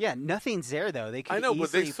 Yeah, nothing's there though. They could I know,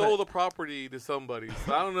 but they easily sold put- the property to somebody.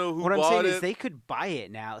 So I don't know who What I'm bought saying it. is they could buy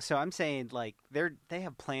it now. So I'm saying like they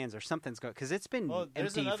have plans or something's going because it's been Well,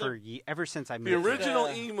 there's empty another- for ever since I the moved. here. original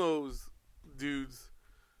Uh, Emos dudes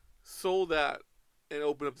sold that and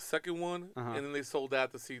opened up the second one, Uh-huh. and then they sold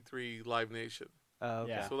that to C3 Live Nation. Oh,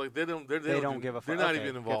 okay. Yeah. So like they don't don't give a They're fuck. not Okay,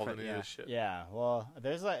 even good involved for- in any yeah. of this shit. Yeah. Well,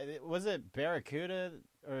 there's like, was it Barracuda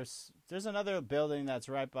or there's another building that's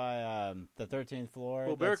right by the 13th floor.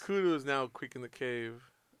 Well, that's- Barracuda is now Creek in the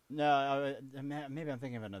Cave. No, maybe I'm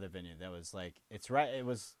thinking of another venue that was like it's right. It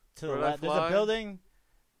was to the Red Eye left. There's Fly? a building.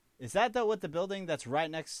 Is that what the building that's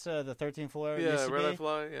right next to the 13th floor used Yeah, to Red Eye be?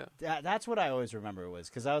 Fly. Yeah. That's what I always remember it was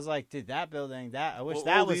because I was like, dude, that building. I wish Well,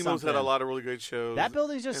 that Old was Emos something. had a lot of really great shows. That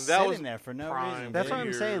building's just and that was sitting there for no prime reason. That's dude. what I'm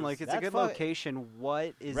years. saying. Like it's a That's good fuck- location.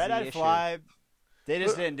 What is Red the Eye issue? Fly. They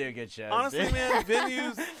just But didn't do good shows. Honestly, dude. man,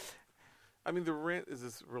 venues. I mean, the rent is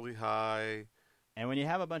just really high. And when you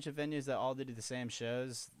have a bunch of venues that all do the same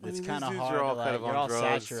shows, I it's mean, kind of these dudes hard are all to like. kind of You're on all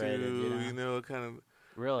drugs saturated, too, you know? kind of.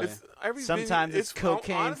 Really? It's every Sometimes venue, it's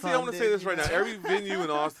cocaine Honestly, I want to say funded, this right now. Every venue in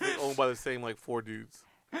Austin is owned by the same like 4 dudes.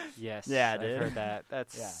 Yes. Yeah, I've dude. heard that.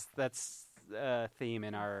 That's Yeah. that's a theme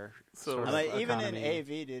in our So- sort I'm of like, even in economy.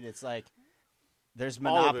 AV, dude, it's like there's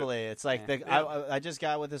All of it. monopoly. It's like Yeah. I just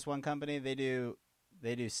got with this one company. They do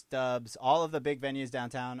Stubbs, all of the big venues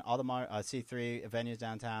downtown, all the C3 venues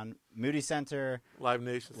downtown, Moody Center, Live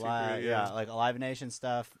Nation, Secret, like Live Nation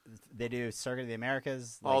stuff. They do Circuit of the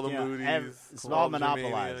Americas, all like, the Moody's, it's all all the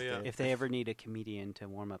monopolized. Germania, yeah. dude. If they ever need a comedian to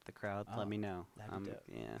warm up the crowd, Oh, let me know. that'd be dope.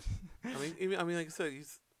 Yeah. I mean, like I said,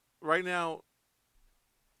 right now.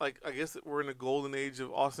 Like I guess we're in a golden age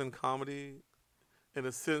of Austin comedy, in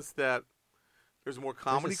a sense that there's more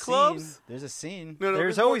comedy There's a clubs. scene. There's a scene. No,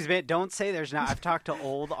 There's more- always been. Don't say there's not. I've talked to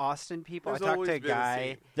old Austin people. I there's talked always to a been guy,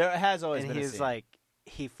 scene. There has always and been he a was scene. like,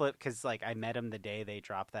 he flipped because like I met him the day they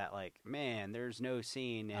dropped that. Like, man, there's no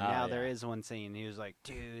scene, and Oh, now yeah. there is one scene. He was like,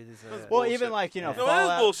 dude, this is That's a... Well, bullshit. even like Yeah. No, that is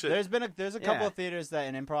Fallout, bullshit. There's a couple Yeah. of theaters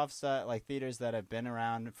that in improv like theaters that have been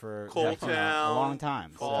around for Cold like, a Town, long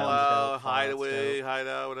time. So Fallout, Fallout's Hideaway, dope.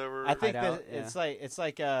 Hideout, whatever. I think Hideout, that it's like it's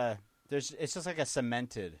just like it's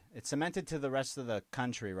cemented to the rest of the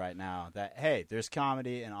country right now that hey, there's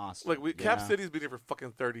comedy in Austin. like you Cap know? City's been here for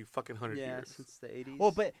fucking 100 yeah, years. since the 80s.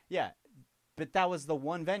 Well, but that was the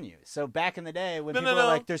one venue. So back in the day when No, people no, were no.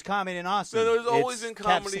 like, "There's comedy in Austin," No, there's always it's been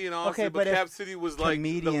Cap comedy Ci- in Austin, Okay, but if Cap City was like the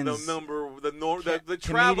comedians- number, the Ca-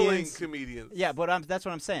 traveling comedians- comedians. Yeah, but that's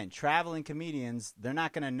what I'm saying. Traveling comedians, they're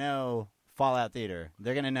not going to know Fallout Theater.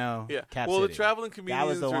 They're going to know yeah. Cap Well, City. the traveling comedians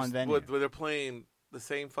was the are one venue. But they're playing the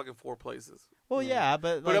same fucking 4 places. Well, yeah,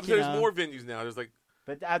 but But like, there's you know, more venues now. There's like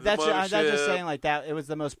But the that's I'm just Mothership, saying like that. It was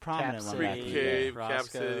the most prominent Cap one City, back in the Cave, day. Cap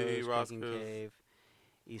Roscoe's, City, Creek and Roscoe's. Cave,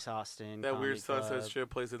 East Austin, that weird Comedy Sunset Club. Strip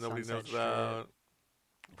place that nobody Sunset knows about.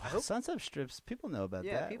 Sunset Strips, people know about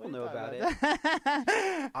Yeah, that. people What are you know talking about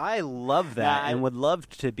it. I love that Nah, and would love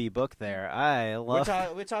to be booked there. I love.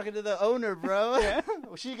 we're talking to the owner, bro.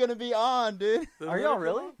 She's gonna be on, dude. Are y'all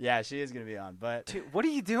really? Yeah, she is gonna be on, but Dude, what are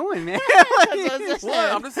you doing, man? what I'm just What?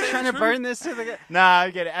 saying. I'm just saying trying the to truth. burn this to the. Nah, I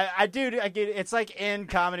get it. I get it. It's like in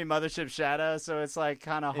Comedy Mothership Shadow, so it's like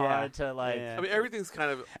kind of Yeah. hard to like. Yeah. I mean, everything's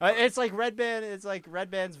kind of. It's like Red Band. It's like Red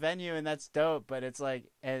Band's venue, and that's dope. But it's like,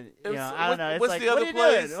 and you know, I don't know. It's What's like, the other what are you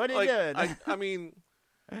place? doing? What are you Like, doing? I mean,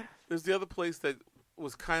 there's the other place that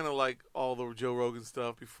was kind of like all the Joe Rogan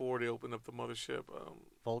stuff before they opened up the mothership.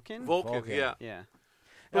 Vulcan. Vulcan, yeah. Yeah.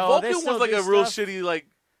 But Oh, they Vulcan still was like do a real stuff? shitty, like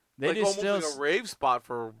They do almost still. like a rave spot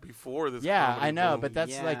for before this. Yeah, comedy I know, boom. but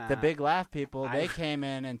that's like the Yeah. Big Laugh people. They I- came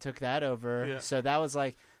in and took that over. Yeah. So that was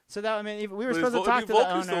like, I mean, we were But supposed to I talk mean, to the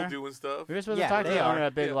Vulcan's owner. still doing stuff. We were supposed Yeah, to talk to they the are. owner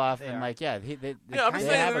at Big Yeah. Laugh, They and are. like, yeah, Yeah, I'm just they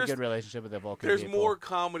saying have a there's- good relationship with the Vulcan There's people. more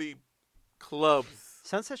comedy clubs.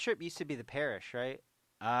 Sunset Strip used to be the Parish, right?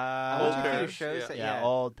 Old Did you do Parish, shows yeah. that- Yeah,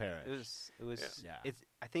 old Parish. It was. Yeah. It's.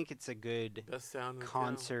 I think it's a good Best sound in the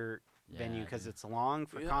concert venue Yeah, because dude. it's long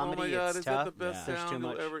for town. comedy. Oh my god, it's is tough. that the best Yeah. There's too sound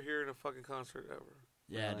you'll much. ever hear in a fucking concert ever?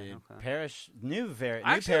 Yeah, Really? dude. Okay. Parish, new I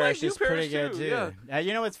actually Parish like New is pretty Parish good too, too. yeah.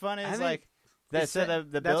 You know what's funny? I It's think- like that. Is So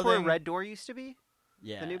that- the that's building, where Red Door used to be.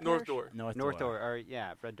 yeah, The new North Parish? Door. North Door. Or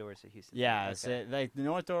yeah, Red Door's at Houston. Yeah, Okay. so like the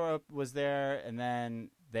North Door was there, and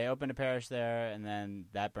then they opened a parish there, and then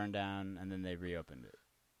that burned down, and then they reopened it.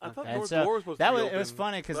 I thought And North so Door was supposed that to be was it was open.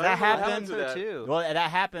 funny because But I that don't know what happened. to that. too. Well, that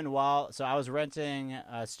happened while I was renting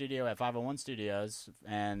a studio at 501 Studios,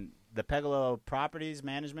 and the Pegalo Properties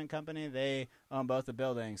Management Company, they own both the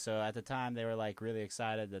buildings. So at the time, they were like really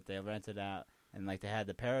excited that they rented out and like they had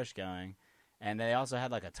the parish going, and they also had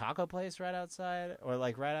like a taco place right outside, or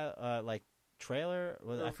like right out like trailer.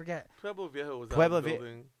 I Oh. forget. Pueblo Viejo was Pueblo out of the Vie-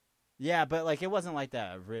 building. Yeah, but like it wasn't like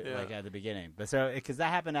that Yeah. like at the beginning. But so because that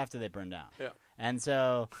happened after they burned down. Yeah. And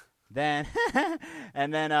so then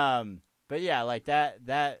and then but yeah, like that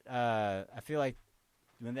I feel like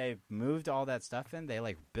when they moved all that stuff in, they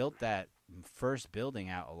like built that first building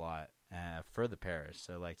out a lot for the parish.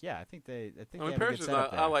 So like yeah, I think they I have mean, a Parish good is setup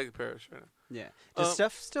not. there. I like Parish. Right now. Yeah, the Um,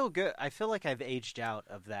 stuff's still good. I feel like I've aged out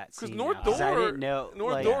of that Because scene North now, 'cause I Door, didn't know.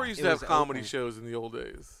 North like, Door used it to have was comedy open. shows in the old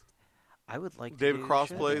days. I would like to David do Cross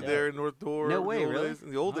shows played like there that. in North Door. No in the way, old really? days.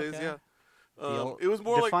 In the old days, Okay. yeah. The old- It was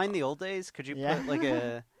more define like the old days. Could you Yeah. put like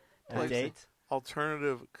a A date.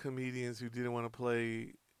 alternative comedians who didn't want to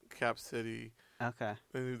play Cap City, okay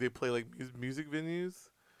and they play like music venues.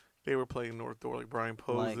 They were playing North Door, like Brian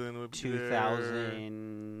Posen would be there.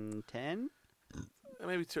 2010?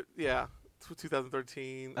 Maybe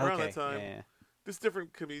 2013 around Okay, that time. yeah. Just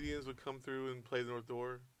different comedians would come through and play the North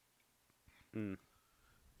Door. Mm.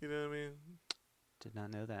 You know what I mean? Did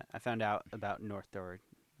not know that. I found out about North Door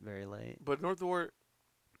very late. But North Door,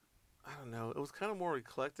 I don't know. It was kind of more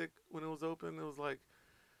eclectic when it was open. It was like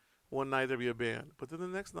one night there'd be a band, but then the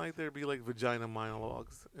next night there'd be like vagina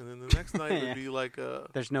monologues, and then the next night it'd be like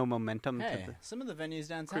There's no momentum. Hey, to some of the venues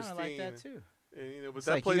downtown are like that Christine. too. and, you know, but It's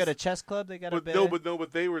that like place. you go to chess club, they got a but band.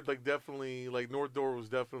 but they were like definitely like North Door was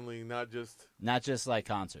definitely not just Not just like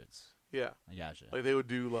concerts. yeah. I gotcha. Like they would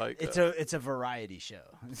do like It's a variety show.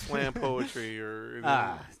 slam poetry or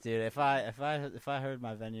Dude, if I heard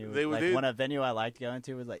my venue, They would- like they- when a venue I liked going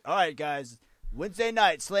to was like, all right, guys, Wednesday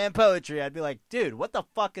night slam poetry, I'd be like, dude, what the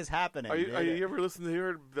fuck is happening? Are you, dude? are you ever listening to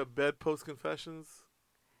hear the Bedpost Confessions?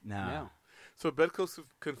 No. No. So Bedpost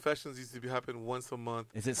Confessions used to be happen once a month.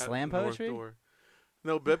 Is it at slam North poetry? Door.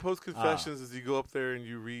 No, Bedpost Confessions is you go up there and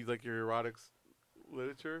you read like your erotic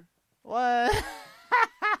literature. What?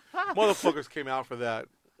 Motherfuckers came out for that.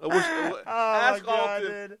 I wish, Oh, ask my God,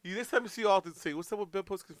 Alton. dude. You next time you see Alton, say, "What's up with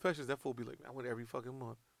Bedpost Confessions?" That fool be like, "I went every fucking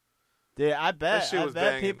month." Dude, I bet shit was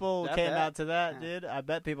banging. people I came bet. out to that, Yeah. dude. I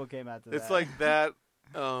bet people came out to It's that. like that.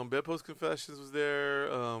 Bedpost Confessions was there.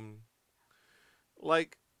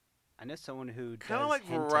 Like I know someone who Kinda does like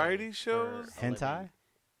hentai variety for shows. a living. hentai.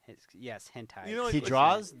 Yes, hentai. You know, like- He like-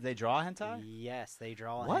 draws. They draw hentai. Yes, they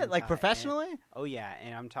draw. What? Like hentai, professionally? and- oh yeah,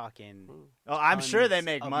 and I'm talking. Oh, I'm sure they tons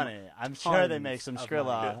make of money. I'm sure they tons make some of Skrilla.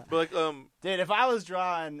 money. yeah. But like Dude, if I was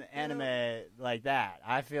drawing anime like that,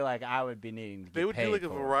 I feel like I would be needing to get they would do paid like a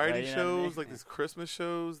for it, variety right? You know what I mean? shows, like these Christmas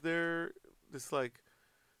shows. There, this like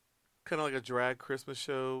kind of like a drag Christmas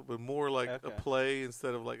show, but more like a Okay. play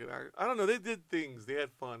instead of like an. I don't know. They did things. They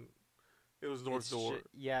had fun. It was North It's Door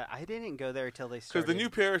yeah, I didn't go there till they because started. the new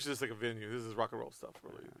parish is just like a venue. This is rock and roll stuff,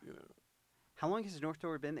 really. You know, How long has North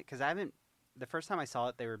Door been? Because I haven't. The first time I saw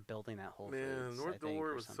it, they were building that whole. man, North Door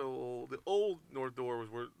Door was so old. The old North Door was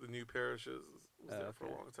where the new parish is. Was there for a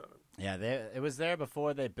okay. long time. Yeah, it was there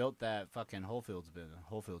before they built that fucking Whole Foods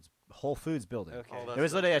building. Okay. All that There was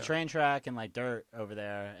stuff, literally a yeah. train track and like dirt over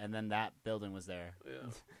there, and then that building was there. Yeah.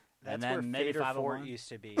 That's and then where maybe Fader Fort 501. used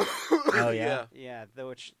to be. Oh yeah. Yeah,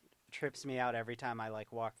 which trips me out every time I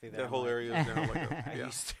like walk through there. That I'm whole like, area is now like a, I yeah.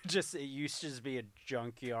 used to it used to just be a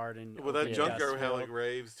junkyard and. Well, that Yeah. junkyard had Dust like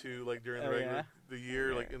raves too, like during the Oh, regular yeah? the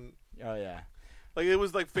year, Yeah. like in Oh yeah. like it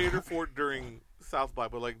was like Fader Fort during South by,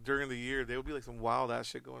 but like during the year there would be like some wild ass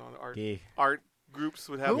shit going on. Art groups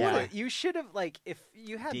would have Who Yeah. would've- You should have if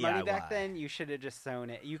you had money back DIY. then. You should have just thrown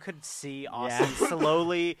it. You could see Austin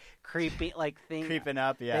slowly creeping, Creeping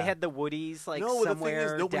up. Yeah. They had the Woodies like No, the thing is,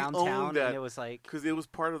 somewhere nobody downtown, owned that. and it was like, because it was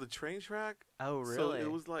part of the train track. oh So really?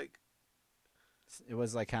 it was like It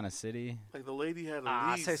was like kind of city. the lady had a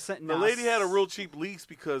Ah, lease. so the no, lady had a real cheap lease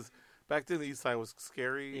because back then the East Side was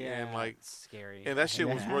scary yeah, and like it's scary. and that shit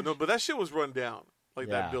was Yeah. run. No, but that shit was run down. Like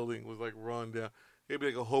Yeah. that building was like run down. It'd be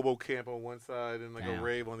like a hobo camp on one side and like Damn. a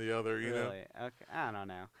rave on the other. You know. Really? Okay, I don't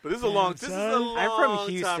know. But this is a long. This is a son. long I'm from time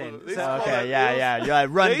Houston, ago. They used so- to call Okay, that- yeah, it was- yeah. You're like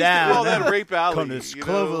run They used down. to call that Rape Alley. Come to you know?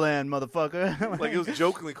 Cloverland, motherfucker. Like it was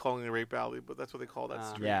jokingly calling it Rape Alley, but that's what they call that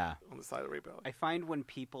street Yeah. on the side of Rape Alley. I find when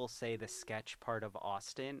people say the sketch part of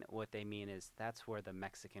Austin, what they mean is that's where the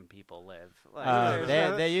Mexican people live. Like,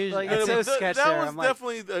 there's they usually. like, it's so That- sketch that there. was I'm like,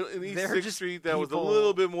 definitely an East they're 6th just Street that was a people-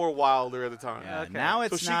 little bit more wilder at the time. Yeah, Okay. Now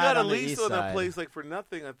it's So she not got a on the lease east on that side. place like for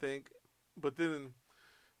nothing, I think. But then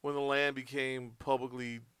when the land became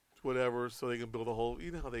publicly whatever, so they can build a whole.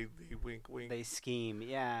 You know how they wink. they scheme.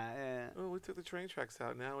 Yeah. Oh, we took the train tracks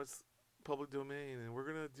out. Now it's public domain, and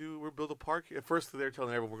we'll build a park. At first, they're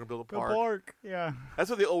telling everyone we're gonna build a park. Yeah.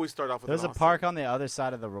 That's what they always start off with. There's in a Austin. park on the other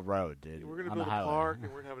side of the road, dude. We're gonna on build the a highway. park,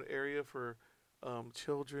 and we're gonna have an area for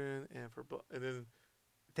children and then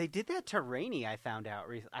They did that to Rainey, I found out.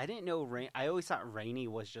 I didn't know I always thought Rainey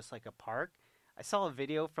was just like a park. I saw a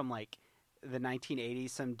video from like the 1980s.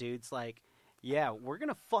 Some dude's like, yeah, we're going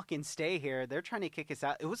to fucking stay here. They're trying to kick us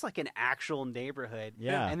out. It was like an actual neighborhood.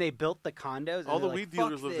 Yeah. And they built the condos. all and the they're weed like, "Fuck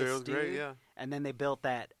dealers lived there. It this, was great. dude." Yeah. And then they built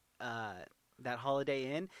that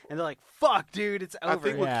Holiday Inn. And they're like, fuck, dude, it's over. I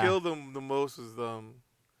think what Yeah. killed them the most was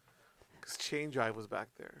because Chain Drive was back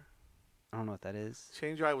there. I don't know what that is.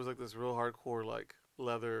 Chain Drive was like this real hardcore like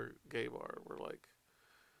leather gay bar where like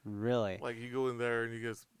Really? you go in there and you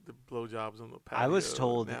get the blowjobs on the patio. I was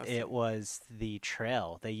told nasty. it was the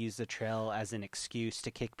trail. They used the trail as an excuse to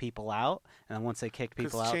kick people out, and then once they kicked 'Cause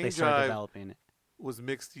people out, they Chain started Drive- developing it. was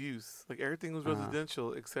mixed use. Like everything was Uh-huh.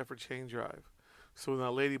 residential except for Chain Drive. So when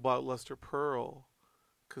that lady bought Luster Pearl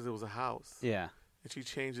because it was a house, Yeah. and she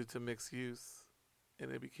changed it to mixed use,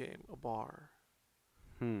 and it became a bar.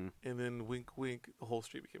 Hmm. And then wink, wink, the whole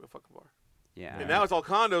street became a fucking bar. Yeah. And now it's all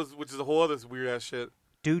condos, which is a whole other weird ass shit.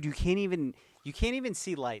 Dude, you can't even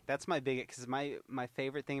see light. That's my biggest. Because my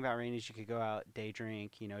favorite thing about rain is you could go out, day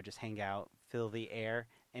drink, just hang out, feel the air,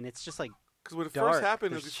 and it's just like Because when it Dark, first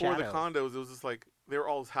happened, it was there's before shadow. the condos, it was just like they were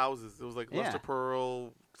all houses. It was like Yeah. Luster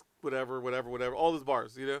Pearl, whatever, all those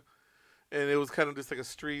bars, you know. And it was kind of just like a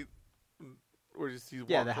street where just you.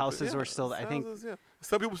 Yeah, walk the up houses and- were still. I think. houses, yeah.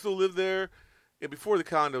 Some people still live there, and before the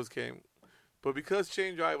condos came, but because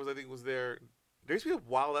Chain Drive was there. There used to be a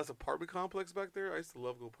wild ass apartment complex back there. I used to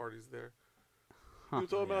love go parties there. Huh. You were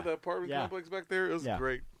talking about that apartment Yeah. complex back there? It was Yeah.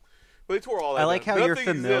 great. But they tore all that I like down. how you're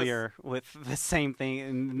Nothing familiar with the same thing,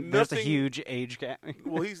 and there's a Nothing- huge age gap.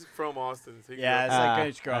 Well, he's from Austin. So he Yeah, it's grew up- like Ah,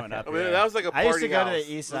 it's growing okay. up. I mean, here. that was like a party I used to go to house. the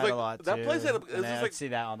east It was side like- a lot that too. place had a- it and was I'd like- see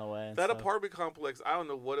that on the way. and that stuff. apartment complex, I don't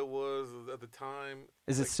know what it was at the time.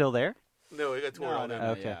 Is it Like- still there? No, it got torn No, all no, down.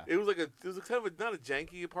 no, Okay. yeah. It was kind of not a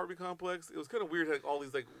janky apartment complex. It was kind of weird, like all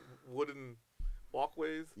these like wooden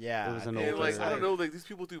walkways. Yeah, It was an And older- like I don't know, like these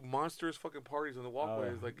people do monstrous fucking parties on the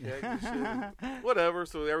walkways, Oh. like kegs and shit, and whatever.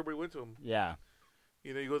 So everybody went to them. Yeah,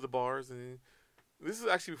 You know, you go to the bars, and this is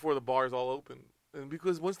actually before the bars all opened. And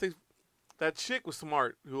because that chick was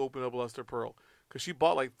smart who opened up Luster Pearl, because she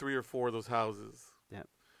bought like 3 or 4 of those houses. Yep.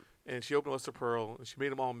 And she opened Luster Pearl, and she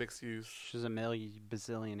made them all mixed use. She's a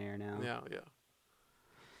bazillionaire now. Yeah.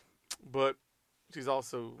 But she's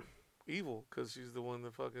also evil because she's the one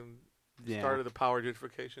that fucking Yeah. started the power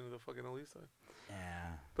gentrification of the fucking East Side.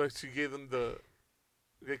 yeah. But she gave them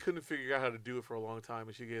they couldn't figure out how to do it for a long time,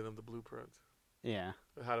 and she gave them the blueprint Yeah.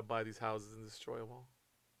 of how to buy these houses and destroy them all.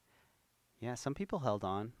 Yeah, some people held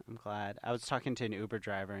on. I'm glad. I was talking to an Uber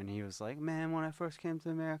driver, and he was like, "Man, when I first came to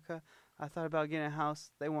America, I thought about getting a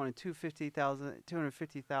house. They wanted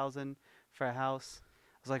 $250,000 for a house.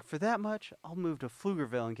 I was like, for that much, I'll move to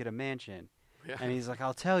Pflugerville and get a mansion." Yeah. And he's like,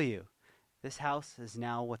 "I'll tell you, this house is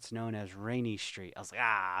now what's known as Rainy Street." I was like,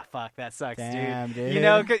 fuck, that sucks, Damn, dude. You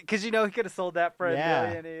know, because he could have sold that for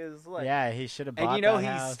Yeah. $1 million. He was like, Yeah, he should have bought and you know that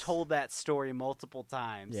he's house. told that story multiple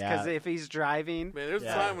times. Yeah. Because if he's driving, Man, there's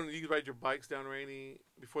Yeah. a time when you could ride your bikes down Rainy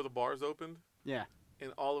before the bars opened, yeah,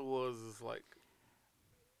 and all it was is like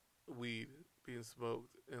weed being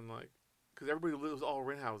smoked, and like because everybody was all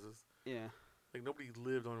rent houses. yeah. Like nobody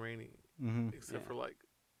lived on Rainy Mhm. except Yeah. for like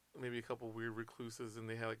maybe a couple weird recluses, and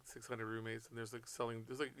they had like 600 roommates, and there's like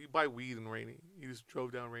you buy weed in Rainy. You just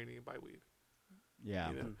drove down Rainy and buy weed. Yeah.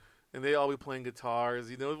 You know? And they all be playing guitars,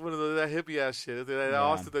 you know, one of that hippie ass shit. That Yeah.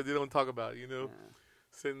 Austin that they don't talk about, you know. Yeah.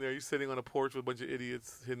 Sitting there, you're sitting on a porch with a bunch of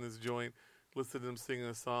idiots hitting this joint, listening to them singing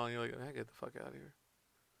a song. You're like, I get the fuck out of here.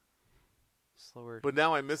 Slower. But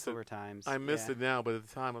now I miss it. slower times. I miss yeah. it now, but at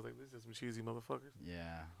the time I was like, "This is some cheesy motherfuckers."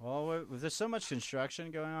 Yeah. Well, there's so much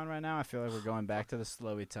construction going on right now. I feel like we're going back to the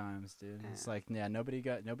slowy times, dude. It's Yeah. like,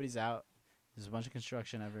 nobody's out. There's a bunch of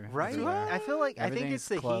construction Right? everywhere. I feel like I think Everything's it's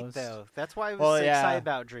the closed. heat though. That's why I was Well, so yeah. excited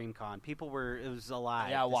about DreamCon. People it was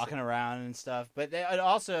alive. Yeah, Just walking around and stuff. But it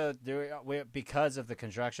also, because of the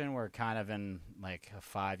construction, we're kind of in like a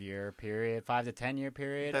 5 to 10 year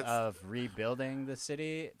period That's- of rebuilding the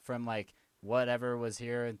city from like whatever was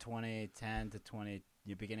here in 2010 to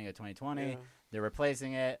the beginning of 2020. Yeah. They're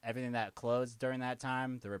replacing it. Everything that closed during that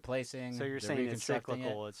time, they're replacing. So you're they're saying it's reconstructing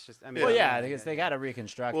cyclical. It's just. I mean, Well, Yeah. yeah, because they got to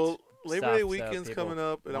reconstruct. Well, Labor stuff Day so weekend's people coming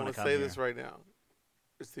up, and I'm wanna gonna come say this here. right now.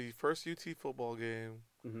 It's the first UT football game.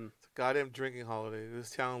 Mhm. It's a goddamn drinking holiday. This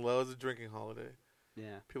town loves a drinking holiday.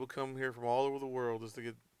 Yeah. People come here from all over the world just to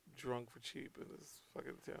get drunk for cheap in this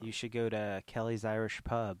fucking town. You should go to Kelly's Irish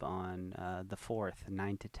Pub on the 4th,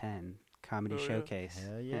 9 to 10 comedy Oh, yeah. showcase.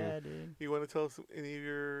 Hell yeah, dude. You want to tell us any of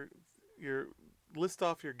your list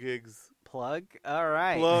off your gigs? Plug. All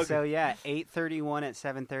right. Plug. So yeah, 8:31 at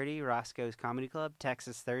 7:30, Roscoe's Comedy Club,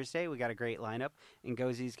 Texas Thursday. We got a great lineup.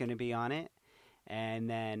 Ngosi's going to be on it, and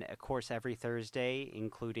then of course every Thursday,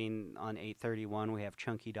 including on 8:31, we have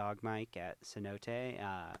Chunky Dog Mike at Cenote.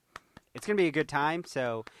 It's going to be a good time.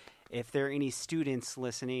 So if there are any students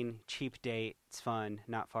listening, cheap date. It's fun.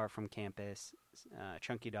 Not far from campus.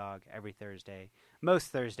 Chunky Dog every Thursday. Most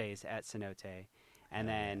Thursdays at Cenote. And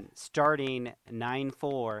then starting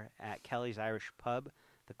 9/4 at Kelly's Irish Pub,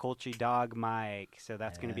 the Colchy Dog Mike. So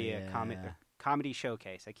that's going to be a comedy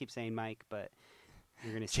showcase. I keep saying Mike, but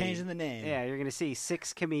you're going to see Changing the name. Yeah, you're going to see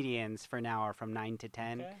 6 comedians for an hour from 9 to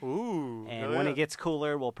 10. Okay. Ooh. And hell when yeah. it gets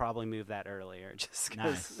cooler, we'll probably move that earlier. Just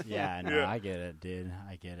 'cause- Nice. Yeah, no, Yeah. I get it, dude.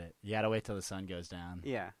 I get it. You gotta wait till the sun goes down.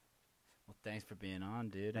 Yeah. Well, thanks for being on,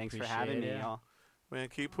 dude. Thanks for Appreciate having me, it. y'all. Man,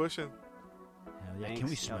 keep pushing. Hell yeah. Can Thanks.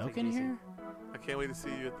 we Y'all smoke take in it easy. here? I can't wait to see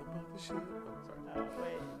you at the mother shit. Oh, sorry.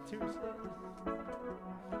 Wait, 2 seconds.